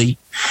 Absolutely.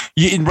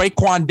 And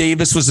Raekwon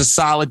Davis was a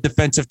solid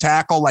defensive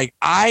tackle. Like,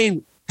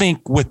 I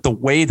think with the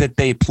way that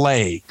they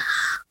play,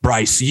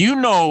 Bryce,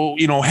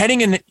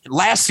 heading in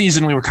last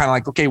season, we were kind of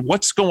like, okay,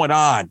 what's going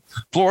on?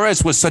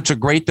 Flores was such a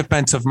great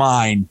defensive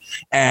mind.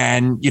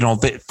 And,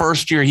 the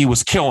first year he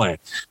was killing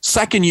it.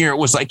 Second year, it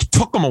was like, it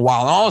took them a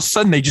while. And all of a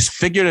sudden they just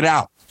figured it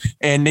out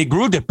and they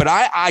grew it. But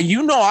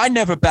I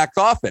never backed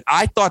off it.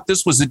 I thought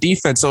this was a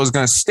defense that was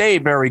going to stay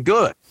very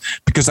good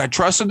because I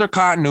trusted their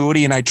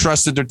continuity and I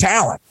trusted their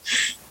talent.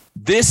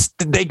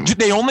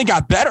 They only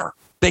got better.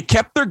 They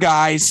kept their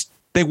guys.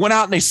 They went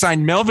out and they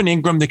signed Melvin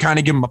Ingram to kind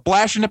of give him a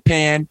flash in the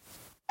pan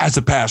as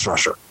a pass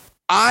rusher.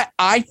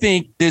 I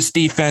think this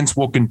defense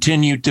will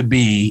continue to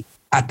be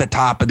at the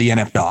top of the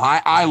NFL.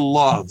 I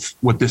love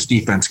what this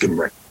defense can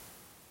bring.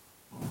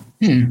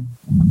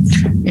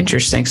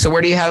 Interesting. So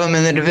where do you have them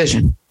in the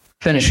division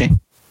finishing?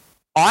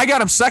 Oh, I got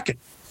them second.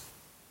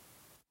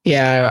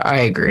 Yeah, I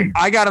agree.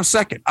 I got them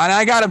second. And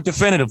I got them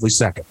definitively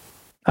second.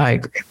 I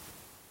agree.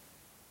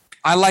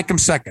 I like them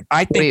second.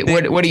 I think.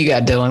 What do you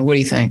got, Dylan? What do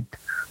you think?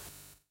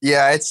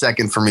 Yeah, it's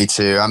second for me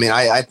too. I mean,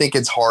 I think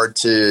it's hard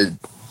to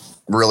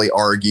really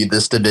argue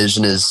this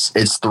division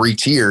it's 3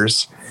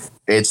 tiers.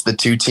 It's the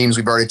 2 teams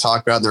we've already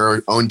talked about in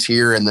their own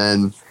tier, and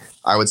then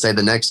I would say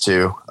the next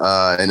 2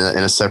 in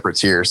a separate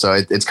tier. So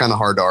it's kind of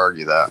hard to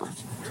argue that.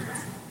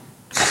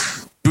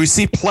 Do we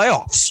see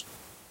playoffs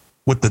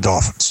with the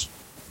Dolphins?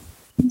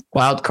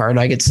 Wild card,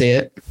 I could see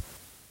it.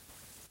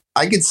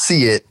 I could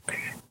see it.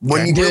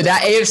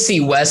 That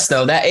AFC West,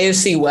 though,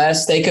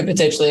 they could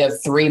potentially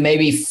have 3,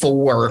 maybe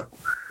 4.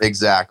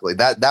 Exactly.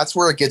 That's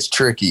where it gets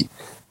tricky,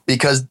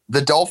 because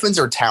the Dolphins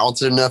are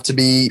talented enough to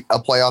be a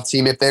playoff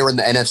team. If they were in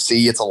the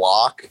NFC, it's a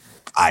lock.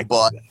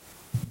 But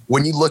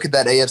when you look at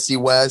that AFC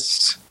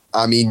West,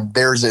 I mean,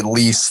 there's at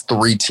least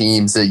 3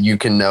 teams that you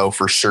can know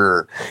for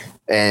sure,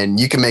 and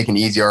you can make an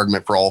easy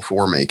argument for all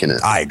 4 making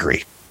it. I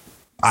agree.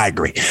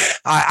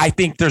 I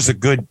think there's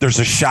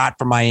a shot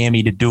for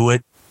Miami to do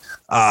it.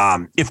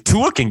 If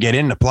Tua can get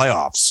in the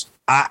playoffs,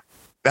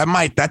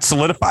 that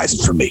solidifies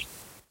it for me.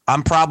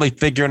 I'm probably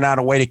figuring out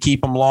a way to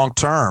keep him long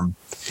term,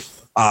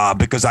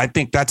 because I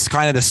think that's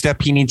kind of the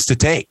step he needs to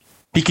take.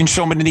 He can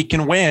show me that he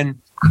can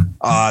win.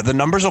 The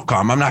numbers will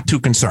come. I'm not too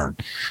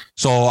concerned.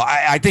 So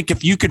I think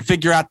if you could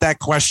figure out that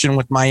question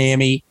with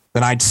Miami,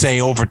 then I'd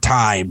say over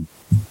time,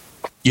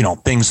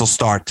 things will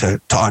start to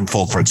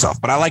unfold for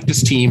itself. But I like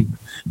this team.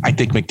 I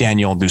think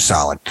McDaniel will do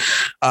solid.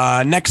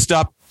 Next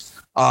up,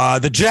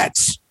 the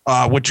Jets,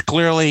 which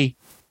clearly,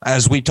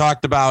 as we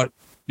talked about,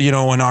 in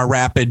our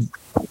rapid,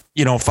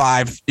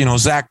 5,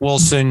 Zach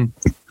Wilson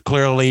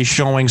clearly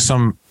showing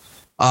some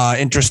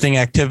interesting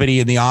activity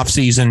in the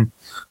offseason.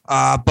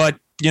 But,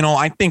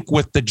 I think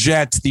with the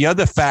Jets, the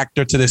other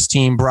factor to this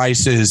team,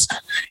 Bryce, is,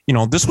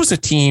 this was a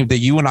team that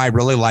you and I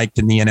really liked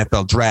in the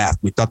NFL draft.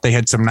 We thought they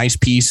had some nice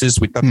pieces.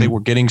 We thought they were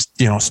getting,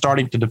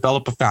 starting to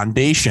develop a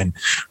foundation,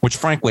 which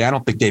frankly, I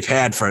don't think they've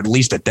had for at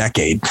least a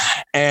decade.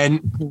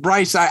 And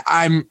Bryce,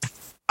 I'm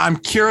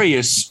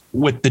curious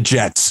with the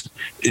Jets,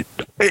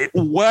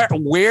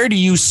 where do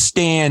you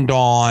stand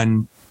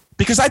on,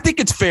 because I think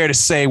it's fair to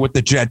say with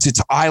the Jets,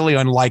 it's highly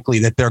unlikely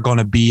that they're going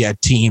to be a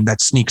team that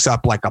sneaks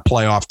up like a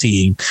playoff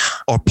team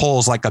or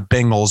pulls like a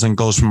Bengals and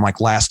goes from like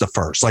last to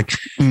first. Like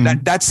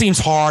that seems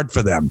hard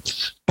for them.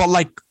 But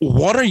like,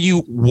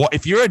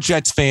 if you're a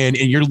Jets fan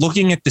and you're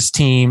looking at this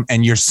team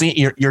and you're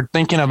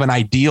thinking of an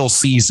ideal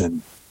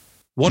season,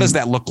 what does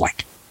that look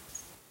like?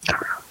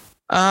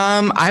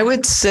 I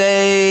would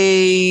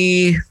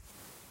say,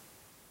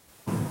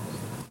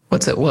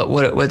 what's it?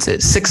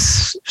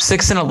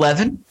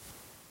 6-11.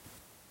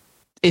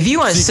 If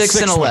you went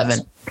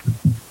 6-11,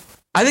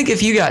 I think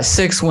if you got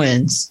 6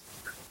 wins,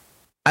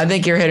 I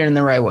think you're heading in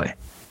the right way.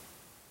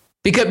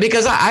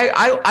 Because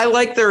I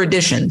like their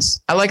additions.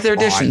 I like their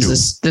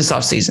additions this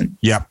offseason.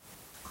 Yep.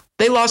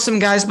 They lost some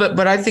guys,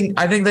 but I think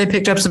they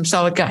picked up some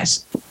solid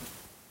guys.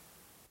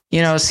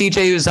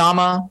 CJ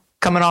Uzomah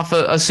coming off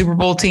a Super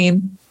Bowl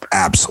team.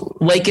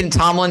 Absolutely. Laken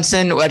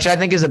Tomlinson, which I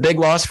think is a big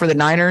loss for the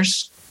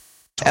Niners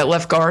at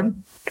left guard.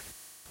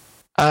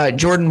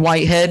 Jordan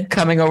Whitehead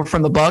coming over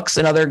from the Bucs,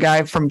 another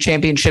guy from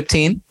championship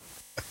team.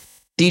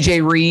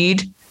 DJ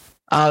Reed,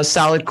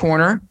 solid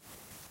corner.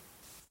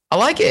 I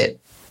like it.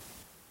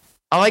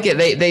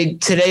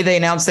 Today they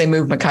announced they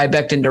moved Mekhi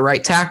Becton to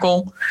right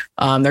tackle.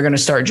 They're going to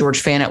start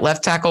George Fant at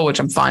left tackle, which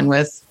I'm fine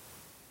with.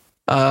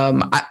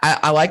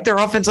 I like their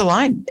offensive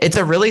line. It's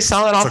a really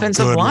solid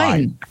offensive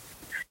line.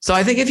 So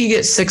I think if you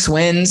get 6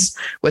 wins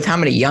with how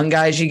many young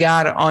guys you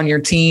got on your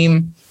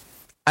team,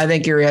 I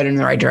think you're heading in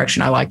the right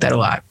direction. I like that a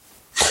lot.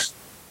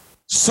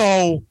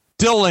 So,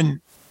 Dylan,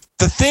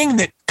 the thing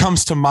that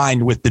comes to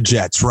mind with the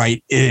Jets,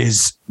 right,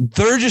 is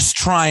they're just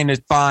trying to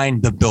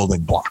find the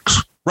building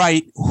blocks,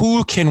 right?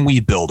 Who can we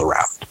build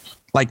around?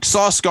 Like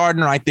Sauce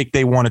Gardner, I think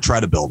they want to try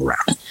to build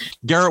around.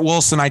 Garrett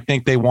Wilson, I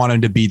think they want him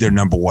to be their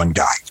number 1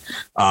 guy.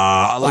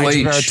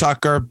 Elijah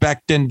Vera-Tucker,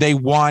 Becton, they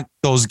want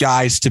those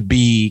guys to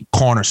be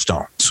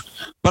cornerstones.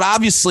 But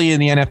obviously in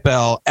the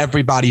NFL,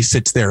 everybody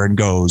sits there and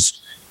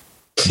goes,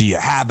 do you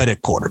have it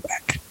at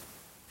quarterback?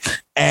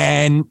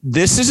 And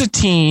this is a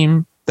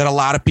team that a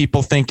lot of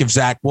people think if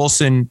Zach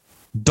Wilson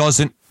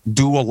doesn't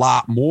do a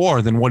lot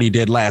more than what he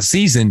did last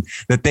season,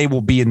 that they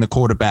will be in the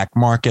quarterback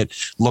market,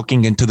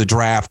 looking into the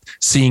draft,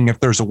 seeing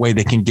if there's a way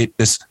they can get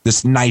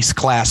this nice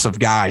class of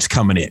guys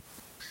coming in.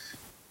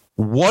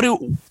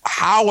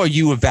 How are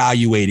you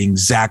evaluating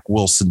Zach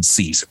Wilson's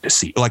season to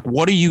see? Like,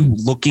 what are you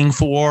looking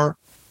for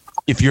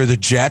if you're the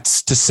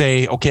Jets to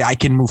say, okay, I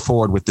can move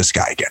forward with this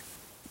guy again?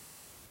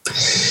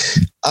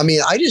 I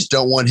mean, I just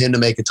don't want him to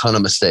make a ton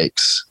of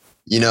mistakes.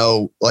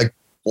 Like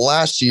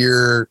last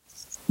year,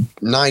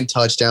 9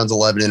 touchdowns,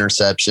 11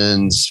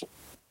 interceptions,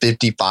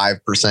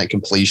 55%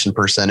 completion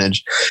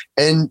percentage.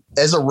 And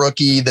as a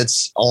rookie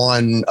that's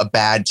on a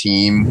bad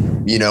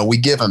team, we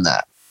give him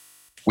that.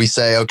 We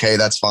say, okay,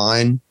 that's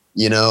fine.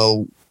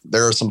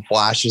 there are some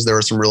flashes. There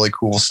was some really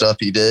cool stuff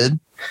he did.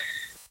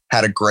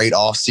 Had a great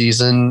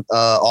offseason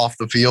off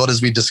the field,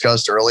 as we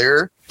discussed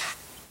earlier.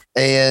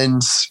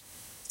 And,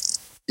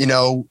 you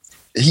know,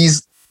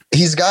 he's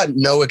got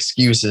no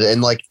excuses.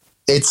 And like,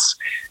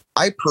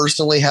 I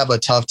personally have a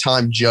tough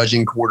time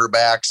judging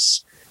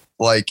quarterbacks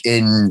like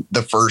in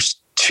the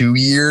first 2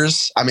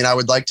 years. I mean, I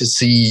would like to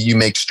see you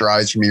make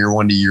strides from year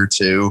 1 to year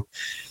 2,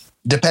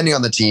 depending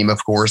on the team,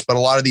 of course. But a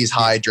lot of these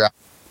high draft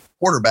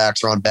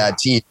quarterbacks are on bad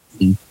teams.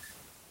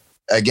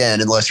 Again,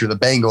 unless you're the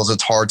Bengals,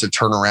 it's hard to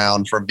turn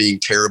around from being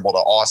terrible to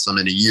awesome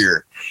in a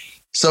year.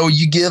 So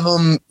you give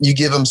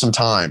them some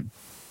time.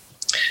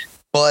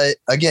 But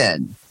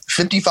again,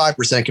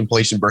 55%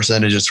 completion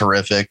percentage is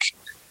horrific.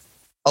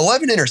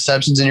 11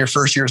 interceptions in your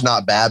first year is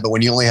not bad, but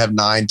when you only have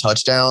 9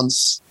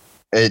 touchdowns,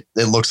 it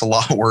looks a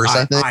lot worse,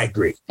 I think. I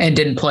agree. And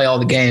didn't play all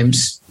the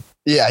games.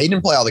 Yeah, he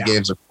didn't play all the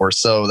games, of course,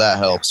 so that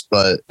helps.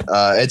 But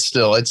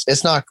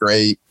it's not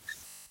great.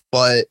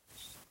 But,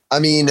 I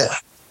mean,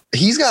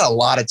 he's got a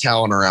lot of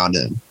talent around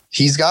him.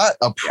 He's got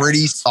a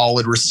pretty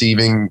solid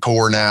receiving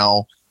core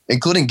now,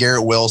 including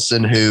Garrett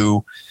Wilson,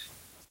 who,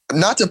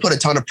 not to put a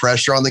ton of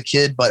pressure on the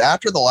kid, but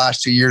after the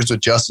last 2 years with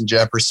Justin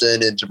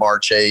Jefferson and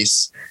Jamar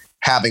Chase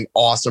having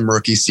awesome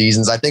rookie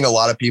seasons, I think a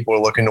lot of people are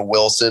looking to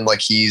Wilson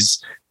like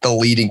he's the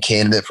leading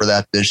candidate for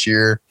that this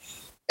year.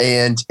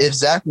 And if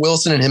Zach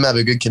Wilson and him have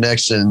a good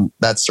connection,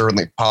 that's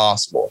certainly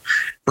possible.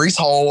 Breece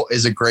Hall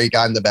is a great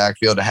guy in the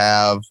backfield to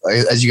have.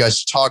 As you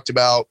guys talked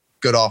about,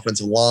 good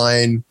offensive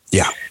line.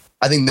 Yeah.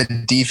 I think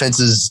the defense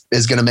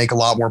is going to make a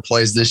lot more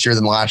plays this year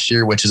than last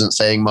year, which isn't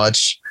saying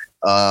much.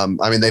 I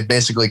mean, they've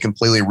basically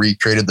completely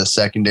recreated the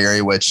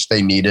secondary, which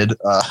they needed.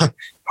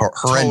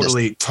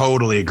 Horrendous.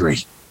 Totally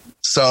agree.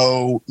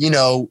 So, you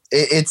know,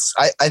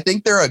 I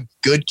think they're a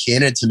good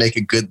candidate to make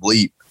a good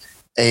leap.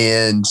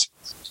 And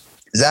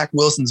Zach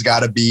Wilson's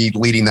got to be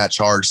leading that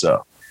charge,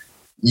 though.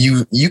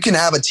 You can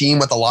have a team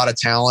with a lot of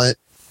talent,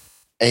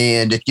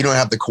 and if you don't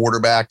have the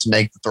quarterback to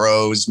make the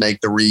throws,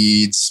 make the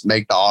reads,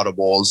 make the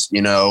audibles,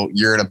 you know,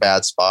 you're in a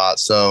bad spot.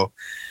 So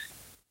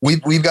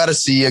we've got to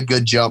see a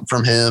good jump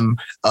from him.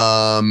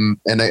 And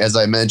as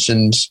I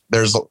mentioned,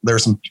 there's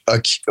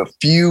a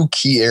few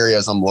key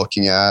areas I'm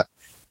looking at.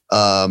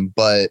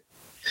 But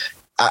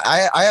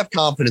I have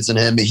confidence in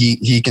him that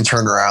he can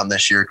turn around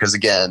this year, because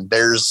again,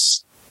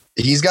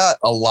 he's got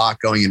a lot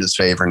going in his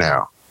favor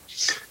now.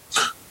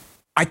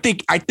 I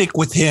think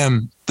with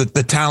him,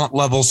 the talent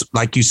levels,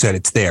 like you said,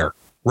 it's there,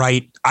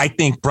 right? I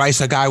think Bryce,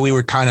 a guy we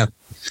were kind of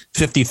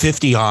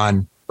 50-50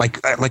 on,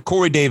 like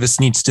Corey Davis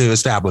needs to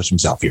establish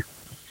himself here.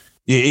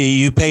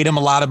 You paid him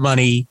a lot of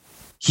money.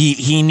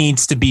 He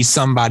needs to be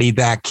somebody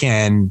that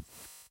can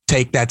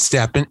take that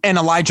step. And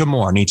Elijah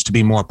Moore needs to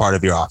be more part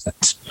of your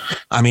offense.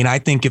 I mean, I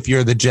think if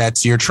you're the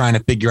Jets, you're trying to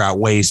figure out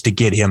ways to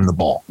get him the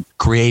ball,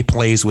 create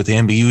plays with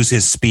him, use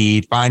his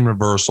speed, find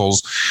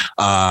reversals.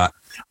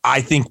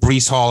 I think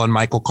Breece Hall and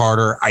Michael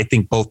Carter, I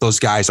think both those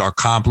guys are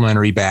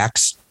complementary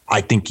backs.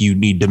 I think you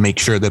need to make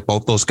sure that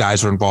both those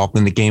guys are involved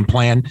in the game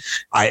plan.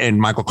 And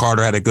Michael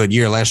Carter had a good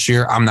year last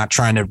year. I'm not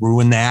trying to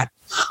ruin that.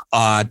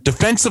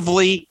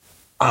 Defensively,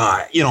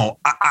 you know,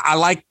 I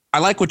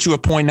like what you were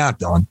pointing out,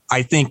 Dylan.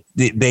 I think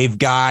they've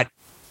got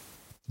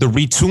the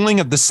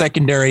retooling of the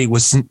secondary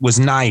was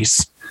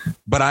nice,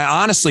 but I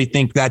honestly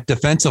think that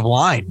defensive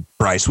line,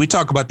 Bryce, we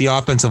talk about the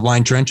offensive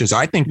line trenches.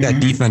 I think that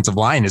defensive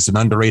line is an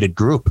underrated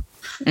group.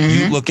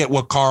 You look at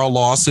what Carl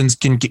Lawson's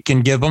can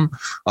give them,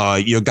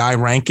 your guy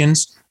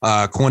Rankins,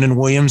 Quinnen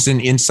Williams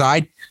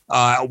inside.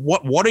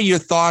 What are your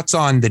thoughts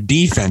on the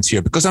defense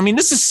here? Because, I mean,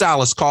 this is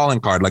Salah's calling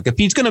card. Like, if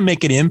he's going to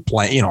make an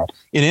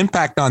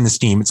impact on this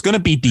team, it's going to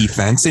be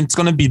defense, and it's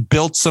going to be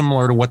built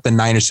similar to what the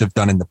Niners have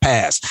done in the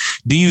past.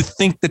 Do you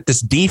think that this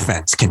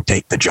defense can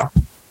take the jump?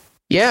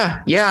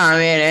 Yeah. I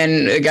mean,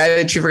 and a guy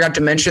that you forgot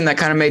to mention that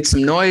kind of made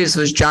some noise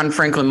was John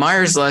Franklin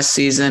Myers last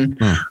season,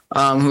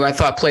 who I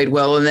thought played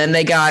well. And then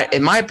they got,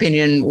 in my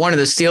opinion, one of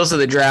the steals of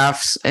the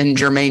drafts, and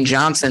Jermaine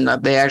Johnson,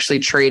 that they actually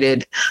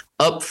traded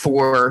up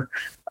for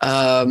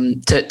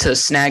to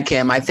snag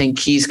him. I think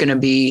he's going to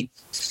be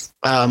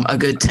a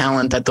good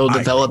talent that they'll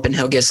develop, and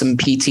he'll get some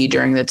PT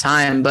during the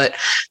time. But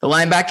the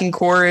linebacking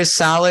core is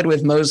solid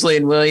with Mosley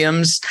and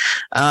Williams.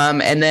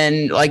 And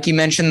then, like you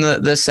mentioned,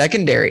 the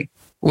secondary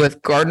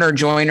with Gardner,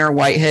 Joyner,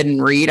 Whitehead, and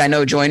Reed. I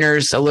know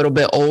Joyner's a little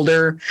bit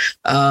older,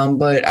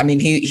 but I mean,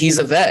 he's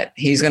a vet.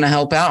 He's going to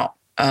help out.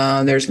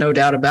 There's no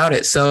doubt about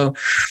it. So,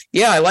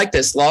 yeah, I like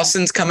this.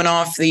 Lawson's coming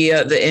off the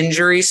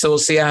injury, so we'll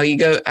see how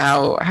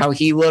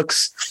he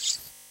looks.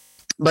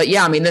 But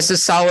yeah, I mean, this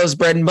is Salah's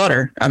bread and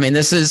butter. I mean,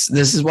 this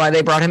is why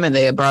they brought him in.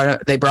 They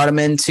brought him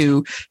in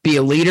to be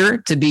a leader,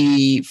 to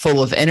be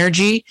full of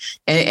energy,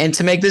 and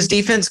to make this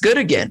defense good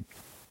again.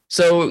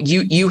 So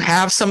you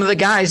have some of the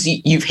guys,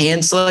 you've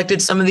hand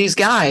selected some of these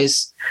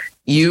guys.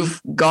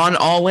 You've gone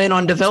all in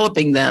on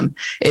developing them.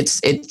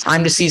 It's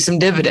time to see some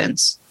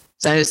dividends.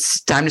 So it's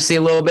time to see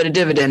a little bit of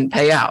dividend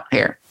pay out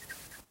here.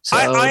 So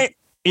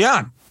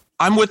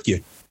I'm with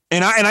you.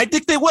 And I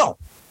think they will.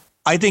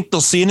 I think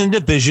they'll see it in the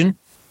division.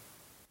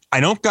 I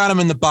don't got them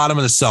in the bottom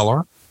of the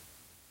cellar.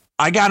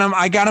 I got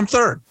him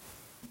third.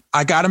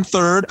 I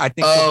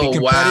think they'll be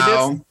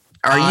competitive. Wow.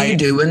 Are you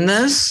doing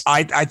this?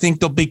 I think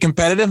they'll be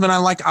competitive, and I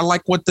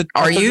like what they're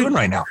doing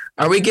right now.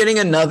 Are we getting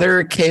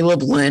another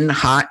Caleb Lynn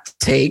hot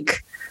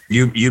take?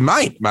 You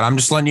might, but I'm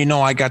just letting you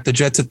know I got the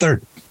Jets at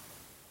third.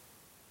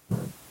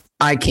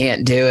 I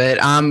can't do it.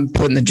 I'm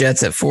putting the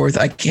Jets at fourth.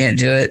 I can't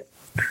do it.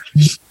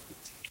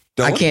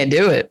 I can't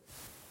do it.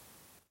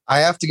 I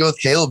have to go with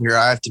Caleb here.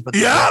 I have to put.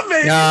 Baby. No,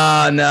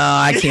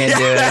 I can't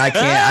do it. I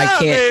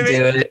can't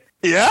do it.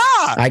 Yeah,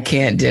 I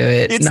can't do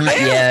it. It's Not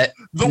there. yet.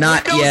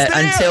 Not yet.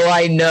 There.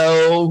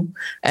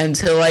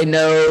 Until I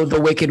know the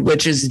Wicked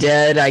Witch is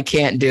dead, I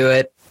can't do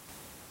it.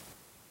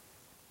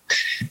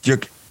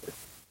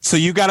 So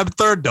you got him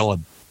third,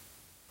 Dylan.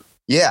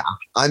 Yeah,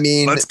 I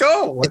mean, let's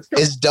go.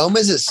 As dumb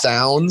as it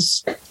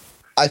sounds,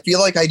 I feel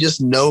like I just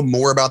know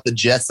more about the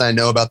Jets than I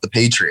know about the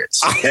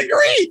Patriots. I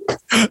agree.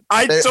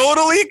 I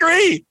totally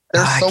agree.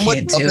 There's so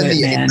much up in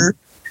the air,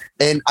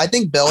 and I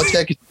think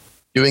Belichick is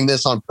doing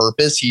this on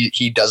purpose.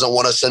 He doesn't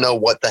want us to know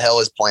what the hell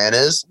his plan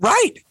is,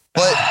 right?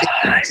 But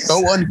it's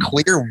so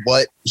unclear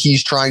what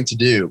he's trying to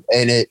do,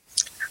 and as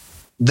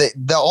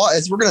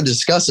we're going to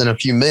discuss in a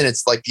few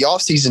minutes, like the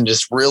offseason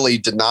just really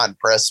did not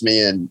impress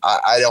me, and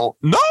I don't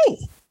know.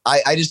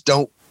 I just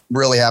don't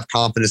really have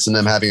confidence in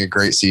them having a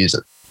great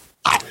season.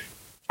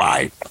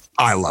 I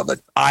love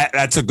it.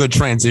 That's a good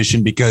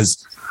transition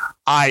because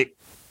I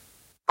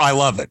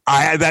love it.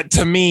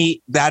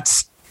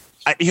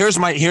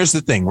 Here's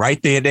the thing,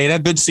 right? They had a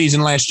good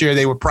season last year.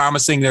 They were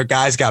promising, their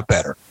guys got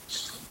better.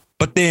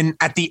 But then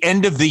at the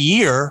end of the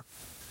year,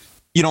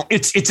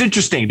 it's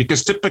interesting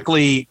because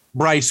typically,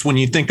 Bryce, when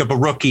you think of a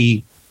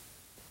rookie,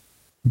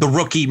 the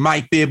rookie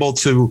might be able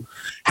to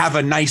have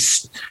a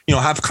nice,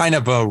 have kind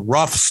of a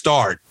rough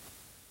start.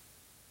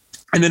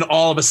 And then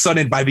all of a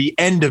sudden, by the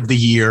end of the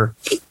year,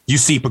 you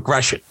see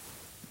progression.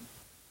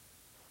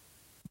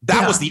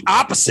 That was the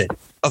opposite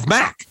of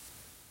Mac.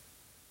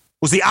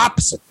 Was the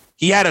opposite.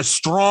 He had a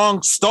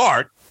strong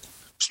start.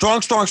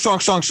 Strong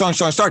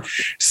start.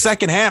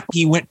 Second half,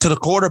 he went to the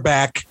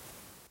quarterback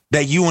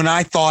that you and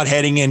I thought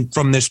heading in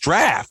from this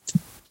draft.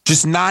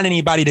 Just not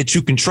anybody that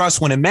you can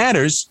trust when it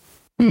matters.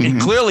 Mm-hmm.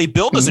 And clearly,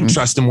 Bill doesn't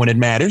trust him when it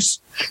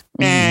matters.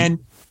 Mm-hmm. And,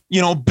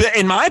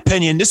 in my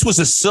opinion, this was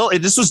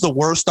the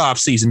worst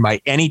offseason by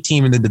any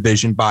team in the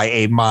division by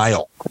a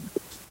mile.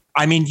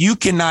 I mean, you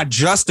cannot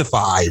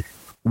justify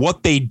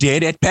what they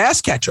did at pass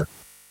catcher.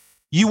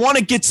 You want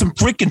to get some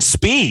freaking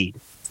speed.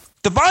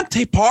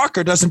 Devontae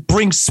Parker doesn't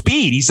bring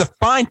speed. He's a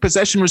fine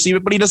possession receiver,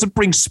 but he doesn't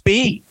bring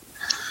speed.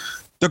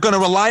 They're going to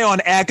rely on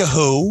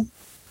Agahu.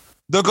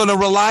 They're going to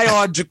rely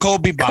on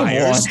Jacoby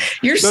Myers.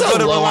 You're so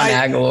low on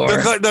Aguilar.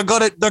 They're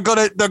going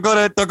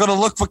to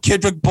look for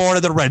Kendrick Bourne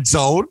in the red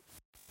zone.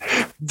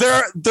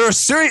 They're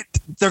serious.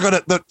 They're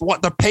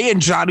paying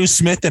Jonnu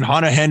Smith and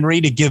Hunter Henry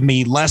to give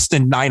me less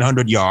than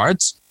 900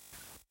 yards.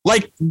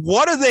 Like,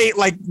 what are they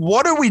like?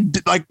 What are we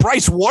like,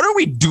 Bryce? What are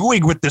we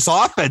doing with this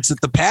offense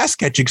at the pass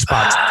catching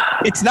spots?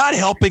 It's not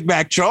helping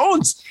Mac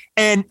Jones,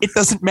 and it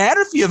doesn't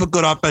matter if you have a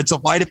good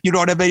offensive line if you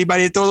don't have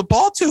anybody to throw the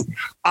ball to.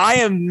 I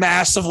am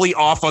massively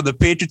off on the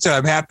Patriots, and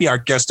I'm happy our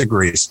guest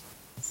agrees.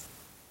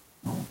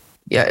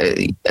 Yeah.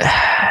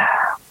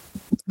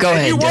 Go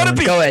ahead,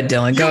 Dylan. Go ahead,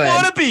 Dylan. Go ahead. You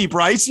want to be,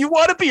 Bryce. You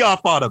want to be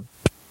off on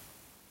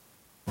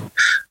him.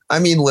 I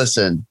mean,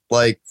 listen,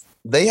 like,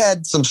 they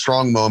had some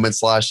strong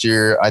moments last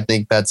year. I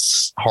think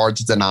that's hard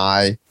to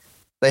deny.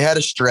 They had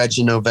a stretch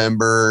in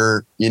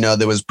November,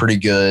 that was pretty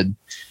good.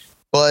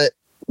 But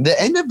the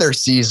end of their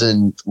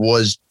season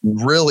was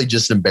really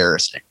just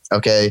embarrassing.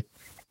 Okay.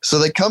 So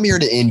they come here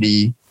to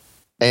Indy,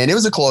 and it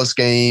was a close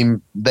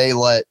game. They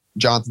let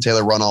Jonathan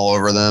Taylor run all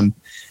over them.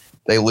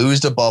 They lose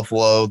to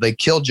Buffalo. They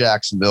kill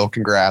Jacksonville.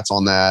 Congrats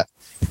on that.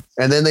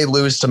 And then they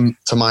lose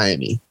to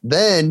Miami.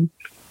 Then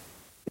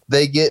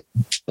they get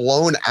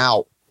blown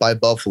out by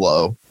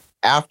Buffalo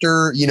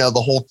after,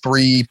 the whole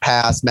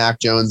 3-pass Mac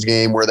Jones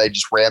game where they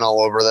just ran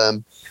all over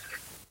them.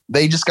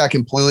 They just got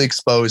completely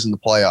exposed in the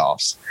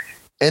playoffs.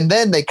 And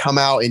then they come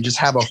out and just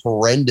have a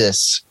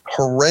horrendous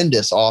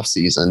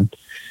offseason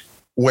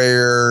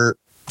where,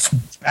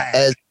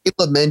 as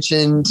Caleb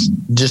mentioned,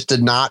 just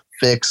did not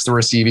fix the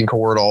receiving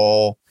core at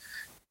all.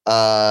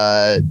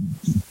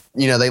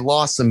 They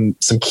lost some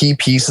key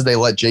pieces. They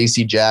let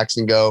JC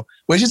Jackson go,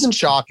 which isn't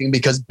shocking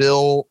because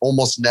Bill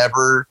almost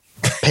never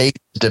paid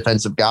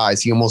defensive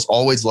guys. He almost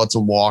always lets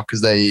them walk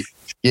because they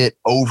get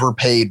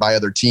overpaid by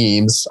other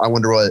teams. I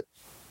wonder what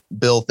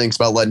Bill thinks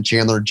about letting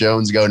Chandler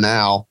Jones go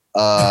now.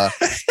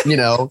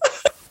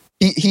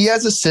 He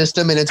has a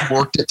system and it's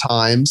worked at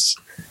times,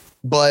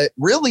 but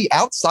really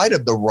outside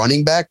of the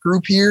running back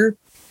group here,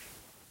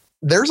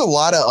 there's a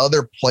lot of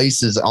other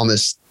places on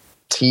this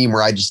team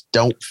where I just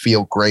don't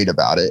feel great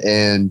about it.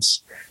 And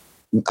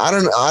I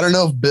don't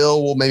know if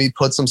Bill will maybe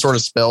put some sort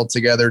of spell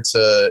together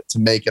to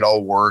make it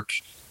all work,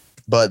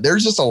 but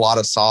there's just a lot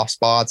of soft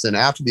spots. And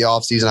after the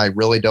offseason, I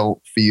really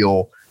don't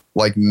feel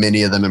like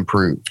many of them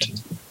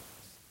improved.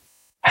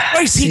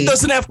 Bryce, he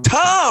doesn't have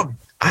Tom.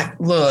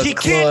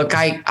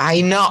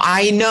 I know.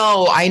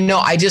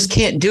 I just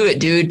can't do it,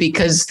 dude,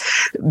 because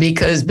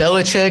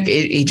Belichick,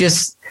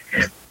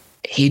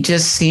 he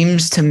just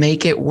seems to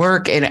make it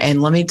work.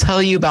 And let me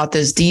tell you about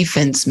this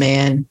defense,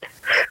 man.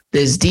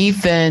 This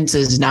defense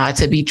is not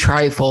to be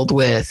trifled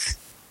with.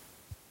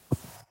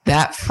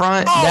 That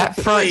front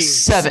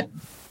seven.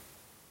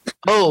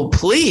 Oh,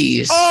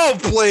 please. Oh,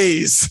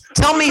 please.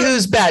 Tell me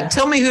who's bad.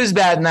 Tell me who's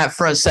bad in that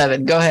front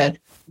seven. Go ahead.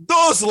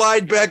 Those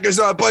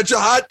linebackers are a bunch of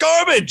hot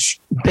garbage.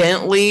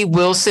 Bentley,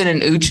 Wilson,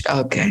 and Uch.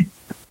 Okay.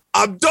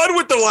 I'm done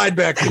with the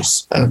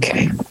linebackers.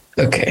 Okay.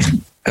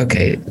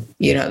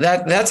 You know,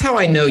 that's how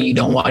I know you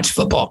don't watch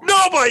football. No,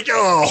 my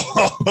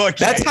God.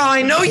 Okay. That's how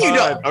I know you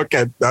don't.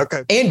 Okay.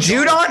 And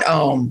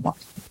Judon?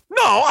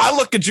 No, I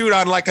look at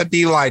Judon like a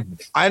D-line.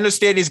 I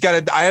understand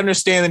I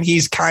understand that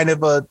he's kind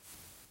of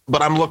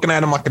but I'm looking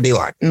at him like a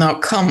D-line. No,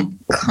 come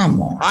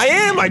on. I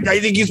am. I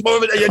think he's more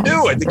of it. You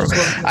do. I think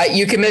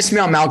you can miss me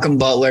on Malcolm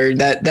Butler.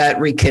 That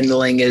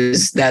rekindling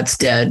that's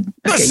dead.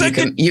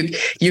 Okay,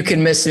 you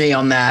can miss me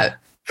on that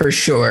for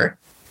sure.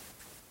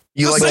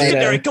 You like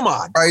secondary? Come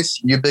on,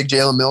 Bryce. You a big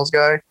Jalen Mills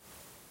guy?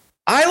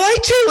 I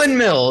like Jalen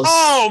Mills.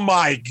 Oh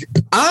my!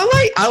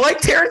 I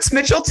like Terrence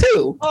Mitchell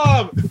too.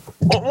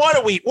 What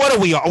are we? Are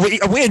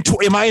we in?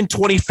 Am I in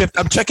 2015?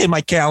 I'm checking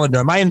my calendar.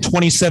 Am I in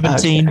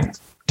 2017? Okay.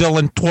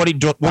 Dylan, 20.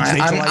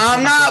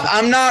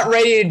 I'm not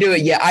ready to do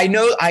it yet. I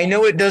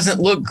know it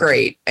doesn't look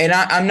great, and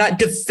I'm not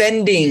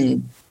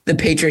defending the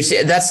Patriots.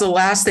 That's the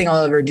last thing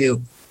I'll ever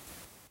do.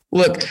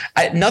 Look,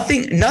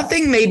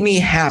 nothing made me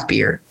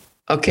happier.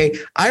 Okay,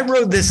 I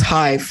rode this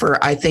high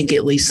for I think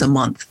at least a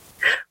month.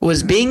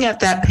 Was being at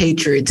that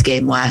Patriots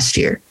game last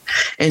year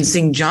and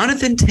seeing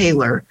Jonathan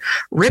Taylor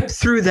rip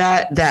through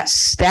that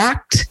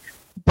stacked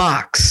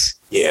box.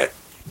 Yeah.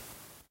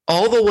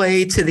 All the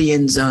way to the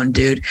end zone,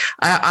 dude.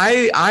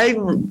 I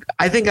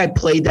think I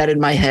played that in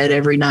my head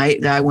every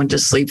night that I went to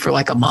sleep for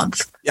like a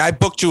month. Yeah, I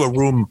booked you a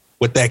room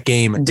with that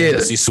game at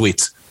Embassy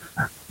Suites.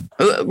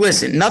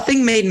 Listen,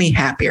 nothing made me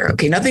happier.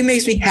 Okay, nothing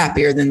makes me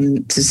happier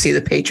than to see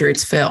the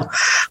Patriots fail.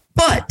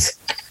 But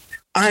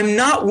I'm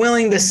not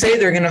willing to say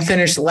they're going to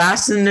finish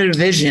last in the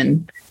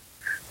division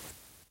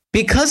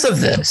because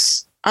of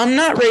this. I'm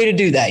not ready to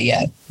do that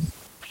yet.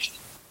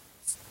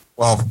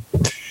 Well,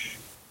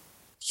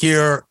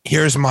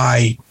 here's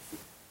my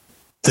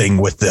thing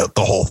with the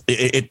whole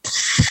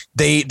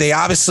they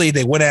obviously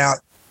they went out,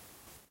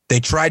 they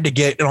tried to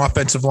get an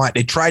offensive line,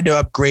 they tried to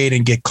upgrade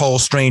and get Cole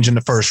Strange in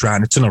the first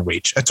round. It's a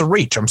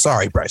reach. I'm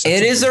sorry, Bryce.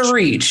 It is a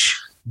reach.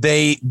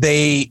 They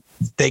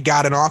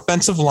got an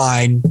offensive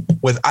line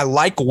with I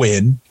like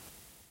Wynn,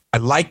 I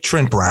like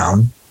Trent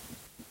Brown,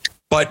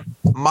 but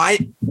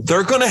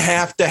they're gonna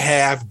have to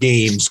have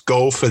games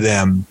go for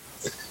them.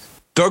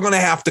 They're gonna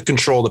have to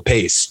control the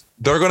pace.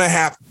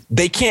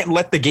 They can't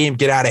let the game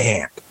get out of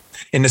hand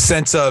in the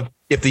sense of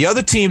if the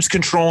other team's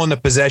controlling the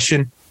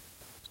possession,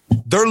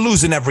 they're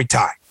losing every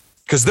time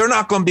because they're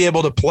not going to be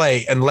able to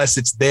play unless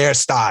it's their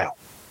style.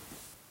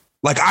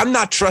 Like, I'm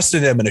not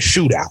trusting them in a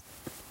shootout.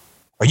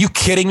 Are you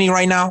kidding me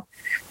right now?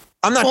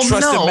 I'm not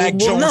trusting Mac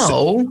Jones.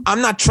 No.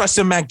 I'm not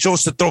trusting Mac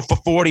Jones to throw for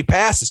 40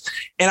 passes.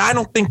 And I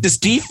don't think this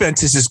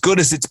defense is as good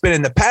as it's been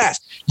in the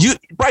past.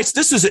 Bryce,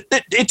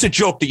 it's a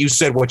joke that you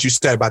said what you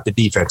said about the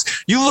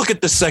defense. You look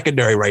at the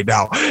secondary right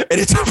now, and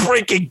it's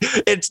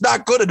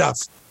not good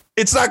enough.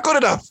 It's not good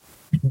enough.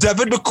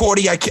 Devin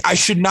McCourty, I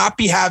should not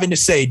be having to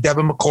say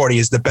Devin McCourty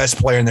is the best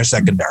player in their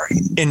secondary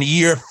in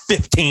year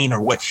 15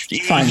 or what.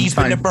 He's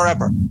been there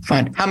forever.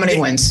 Fine. How many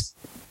wins?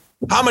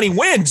 How many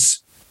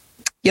wins?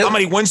 Yep. How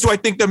many wins do I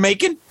think they're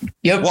making?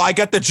 Yep. Well, I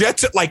got the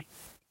Jets at like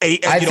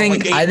 8. I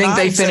think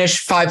they finished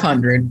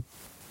 500.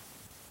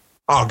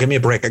 Oh, give me a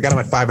break. I got them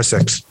at 5 or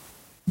 6.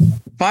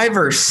 5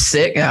 or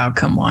 6? Oh,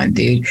 come on,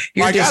 dude.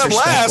 You're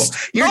disrespectful.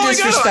 You're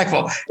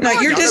disrespectful.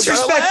 You're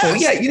disrespectful.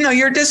 Yeah,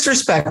 you're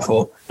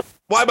disrespectful.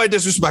 Why am I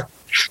disrespectful?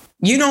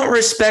 You don't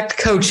respect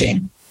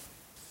coaching.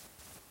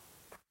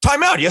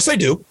 Timeout. Yes, I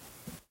do.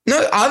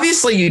 No,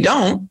 obviously you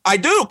don't. I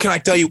do. Can I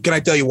tell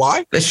you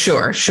why?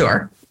 Sure.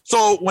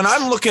 So when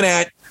I'm looking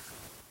at,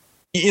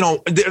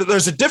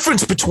 there's a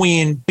difference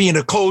between being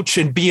a coach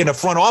and being a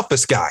front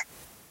office guy.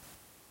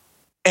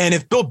 And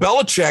if Bill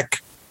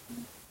Belichick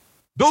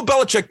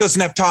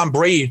doesn't have Tom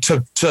Brady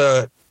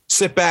to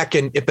sit back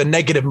and if a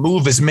negative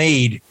move is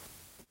made,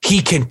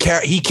 he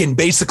can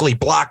basically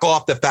block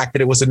off the fact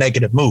that it was a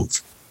negative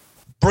move.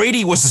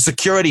 Brady was a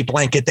security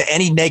blanket to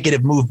any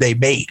negative move they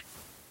made.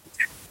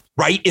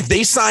 Right? If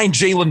they signed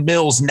Jalen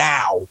Mills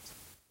now,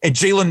 and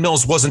Jalen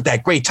Mills wasn't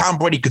that great, Tom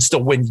Brady could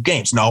still win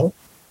games. No,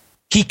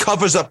 he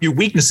covers up your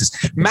weaknesses.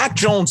 Mac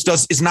Jones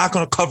is not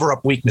going to cover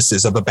up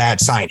weaknesses of a bad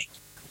signing.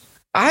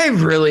 I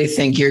really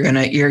think you're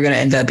gonna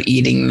end up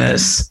eating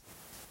this.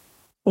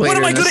 What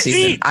am I going to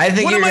eat? I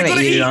think you're going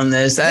to eat it on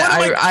this.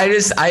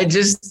 I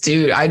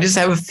just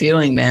have a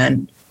feeling,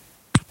 man.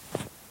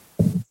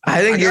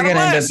 I think you're going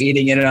to end up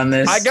eating it on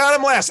this. I got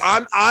him last.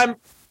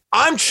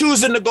 I'm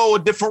choosing to go a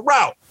different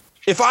route.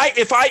 If I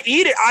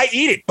eat it, I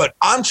eat it, but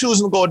I'm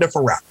choosing to go a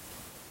different route.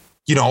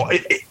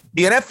 the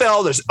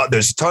NFL,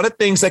 there's a ton of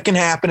things that can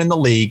happen in the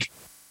league.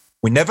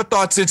 We never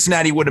thought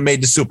Cincinnati would have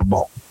made the Super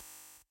Bowl.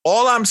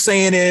 All I'm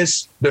saying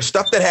is there's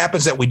stuff that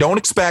happens that we don't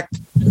expect.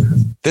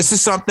 This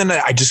is something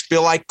that I just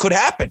feel like could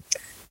happen.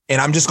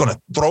 And I'm just going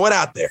to throw it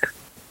out there.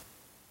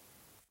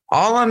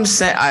 All I'm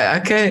saying,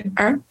 okay,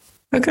 all right,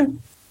 okay.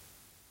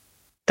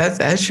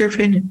 That's your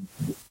opinion.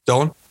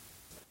 Dylan?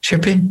 It's your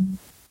opinion.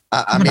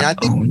 I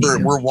think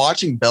we're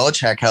watching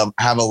Belichick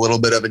have a little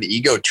bit of an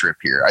ego trip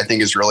here. I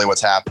think is really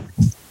what's happening.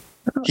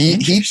 He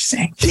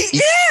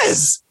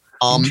is.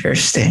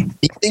 Interesting.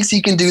 He thinks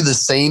he can do the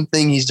same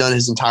thing he's done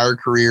his entire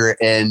career,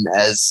 and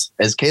as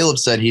Caleb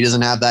said, he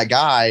doesn't have that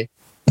guy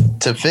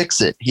to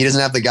fix it. He doesn't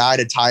have the guy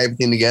to tie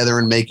everything together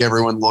and make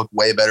everyone look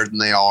way better than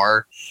they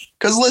are.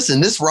 Because listen,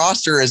 this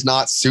roster is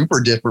not super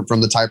different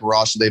from the type of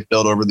roster they've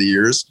built over the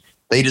years.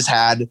 They just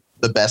had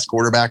the best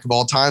quarterback of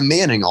all time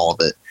manning all of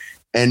it.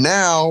 And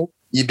now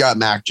you've got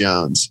Mac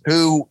Jones,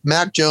 you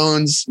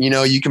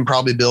can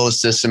probably build a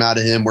system out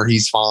of him where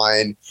he's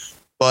fine,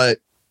 but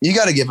you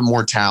got to give him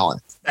more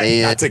talent.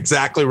 And that's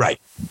exactly right.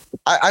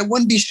 I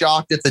wouldn't be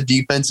shocked if the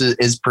defense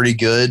is pretty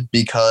good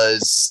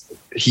because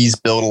he's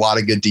built a lot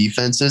of good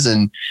defenses.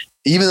 And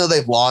even though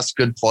they've lost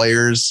good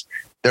players,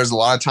 there's a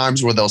lot of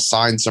times where they'll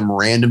sign some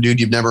random dude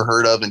you've never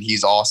heard of and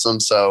he's awesome.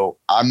 So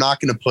I'm not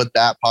going to put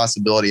that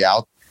possibility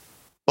out.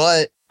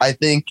 But I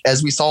think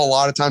as we saw a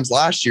lot of times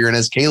last year, and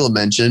as Caleb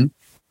mentioned,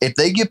 if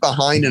they get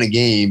behind in a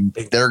game,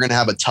 they're going to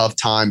have a tough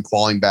time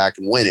clawing back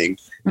and winning.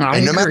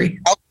 And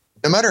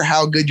no matter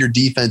how good your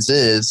defense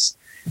is,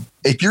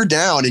 if you're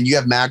down and you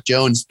have Mac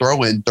Jones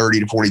throwing 30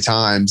 to 40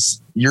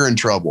 times, you're in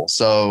trouble.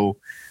 So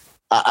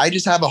I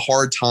just have a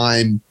hard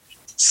time.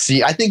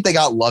 I think they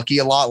got lucky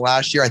a lot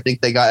last year. I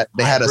think they had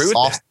a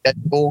soft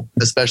schedule,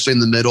 especially in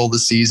the middle of the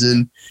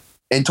season.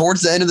 And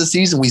towards the end of the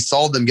season, we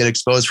saw them get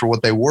exposed for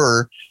what they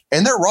were,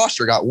 and their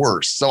roster got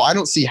worse. So I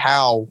don't see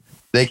how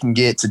they can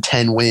get to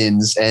 10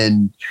 wins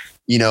and,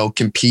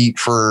 compete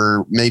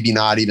for maybe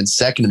not even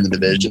second in the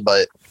division.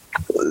 But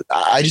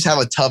I just have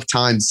a tough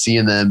time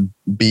seeing them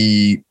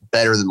be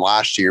better than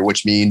last year,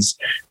 which means,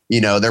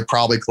 they're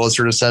probably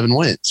closer to 7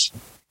 wins.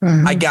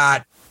 Mm-hmm. I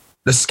got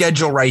the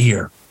schedule right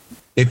here.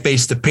 They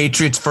face the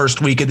Patriots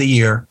first week of the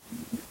year.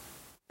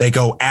 They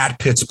go at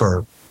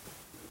Pittsburgh,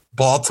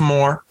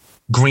 Baltimore,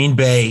 Green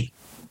Bay,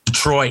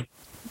 Detroit,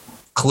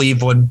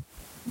 Cleveland,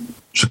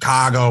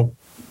 Chicago,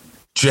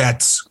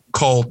 Jets,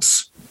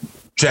 Colts,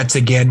 Jets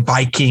again,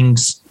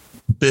 Vikings,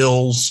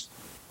 Bills,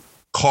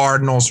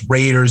 Cardinals,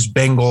 Raiders,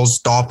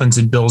 Bengals, Dolphins,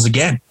 and Bills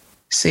again.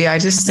 See, I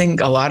just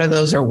think a lot of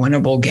those are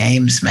winnable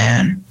games,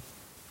 man.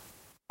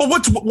 Well,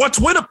 what's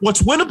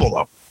winnable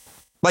though?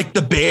 Like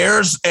the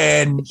Bears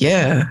and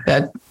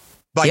the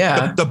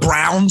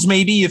Browns,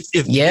 maybe. If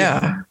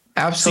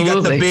absolutely. So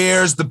you got the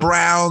Bears, the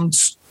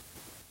Browns.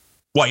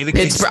 What you think?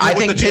 Pittsburgh? I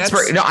think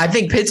Pittsburgh. No, I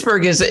think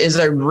Pittsburgh is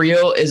a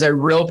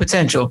real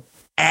potential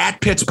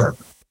at Pittsburgh.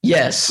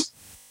 Yes.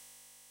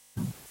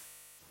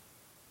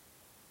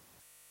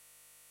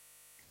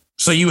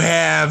 So you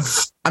have.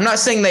 I'm not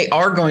saying they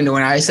are going to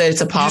win. I said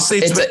it's a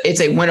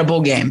it's a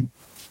winnable game.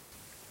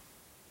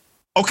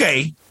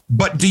 Okay,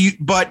 but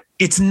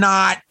it's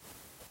not.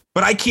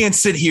 But I can't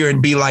sit here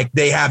and be like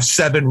they have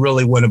 7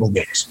 really winnable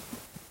games.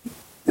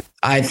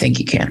 I think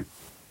you can.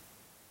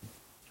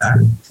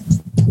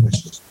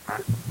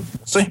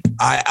 See,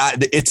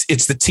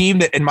 it's the team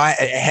that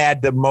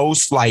had the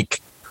most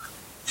like.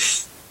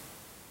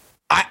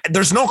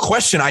 There's no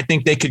question. I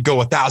think they could go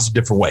 1,000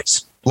 different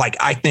ways. Like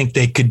I think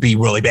they could be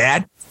really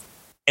bad,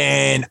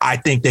 and I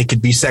think they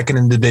could be second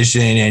in the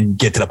division and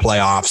get to the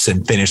playoffs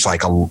and finish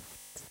like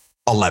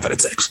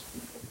 11-6.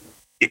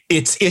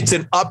 It's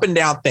an up and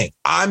down thing.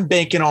 I'm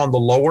banking on the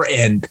lower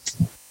end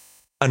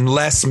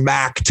unless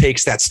Mac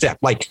takes that step.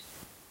 Like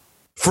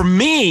for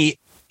me,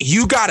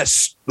 you got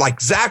to like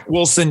Zach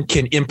Wilson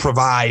can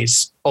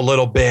improvise a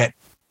little bit.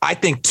 I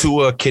think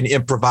Tua can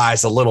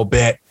improvise a little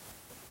bit.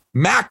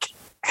 Mac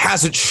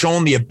hasn't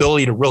shown the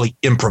ability to really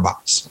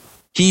improvise.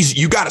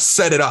 You got to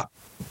set it up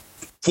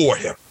for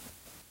him.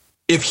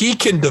 If he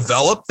can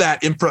develop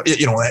that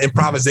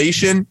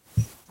improvisation,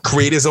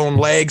 create his own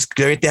legs,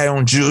 create that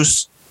own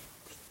juice,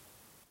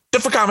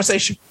 different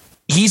conversation.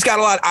 He's got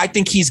a lot. I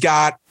think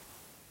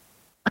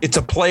it's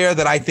a player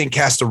that I think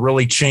has to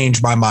really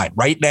change my mind.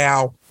 Right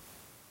now,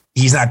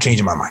 he's not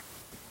changing my mind.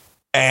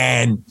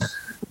 And,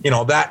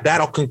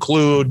 that'll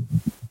conclude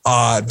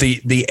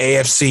the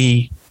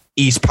AFC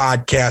East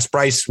podcast.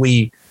 Bryce,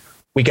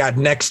 we got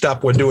next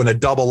up, we're doing a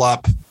double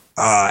up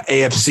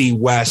AFC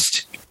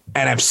West,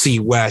 NFC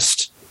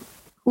West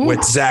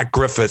with Zach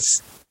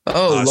Griffith.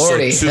 Oh,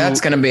 Lordy, that's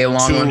going to be a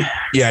long one.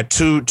 Yeah,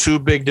 two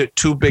big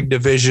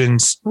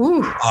divisions.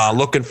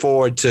 Looking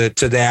forward to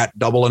that,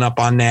 doubling up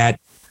on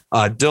that.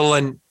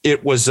 Dylan,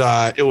 it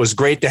was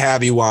great to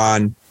have you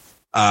on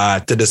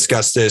to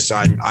discuss this.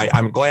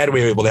 I'm glad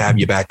we were able to have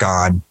you back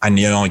on. And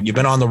you've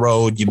been on the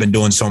road, you've been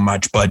doing so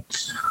much, but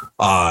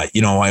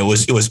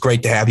it was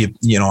great to have you,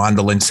 on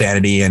the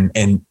LynnSanity and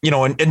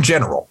in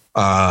general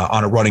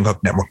on a Running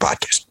Hook Network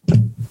podcast.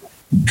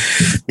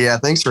 Yeah,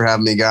 thanks for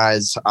having me,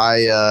 guys.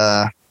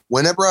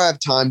 Whenever I have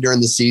time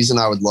during the season,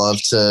 I would love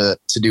to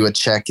do a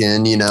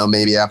check-in,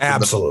 maybe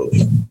after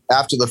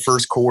the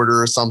first quarter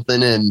or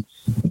something.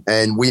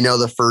 And we know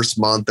the first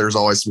month there's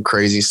always some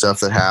crazy stuff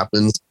that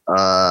happens.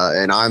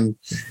 And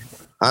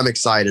I'm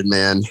excited,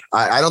 man.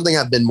 I don't think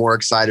I've been more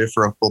excited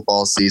for a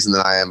football season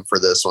than I am for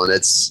this one.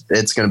 It's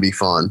going to be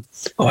fun.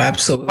 Oh,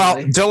 absolutely. Well,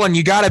 Dylan,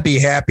 you got to be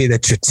happy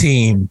that your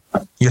team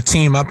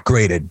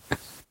upgraded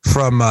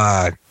from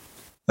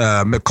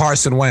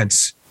Carson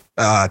Wentz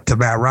to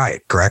Matt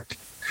Ryan, correct?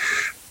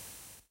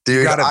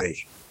 Dude,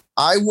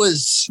 I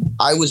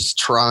was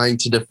trying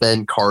to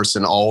defend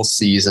Carson all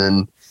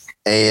season,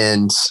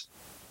 and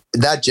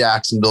that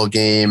Jacksonville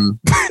game,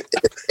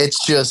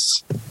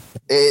 that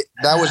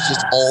was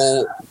just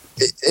all.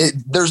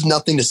 There's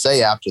nothing to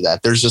say after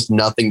that. There's just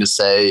nothing to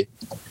say.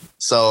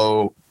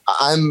 So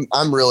I'm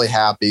really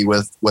happy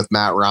with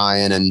Matt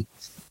Ryan, and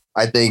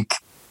I think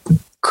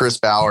Chris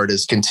Ballard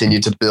has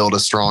continued to build a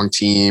strong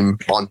team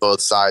on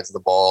both sides of the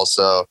ball.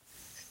 So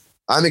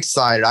I'm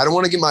excited. I don't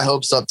want to get my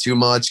hopes up too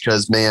much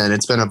because, man,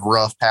 it's been a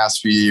rough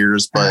past few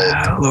years,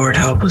 but Lord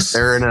help us.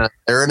 They're in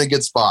a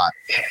good spot.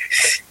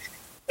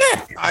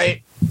 Yeah,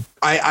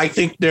 I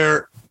think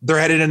they're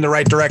headed in the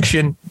right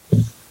direction.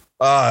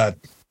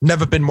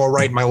 Never been more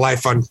right in my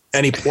life on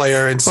any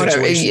player and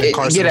situation.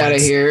 Get out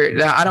of here.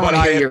 I don't want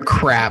to hear your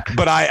crap.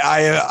 But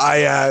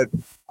I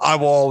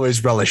will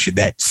always relish in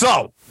that.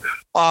 So,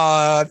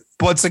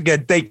 once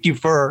again, thank you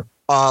for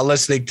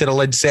listening to the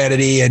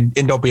LynnSanity, and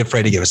don't be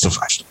afraid to give us a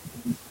 5.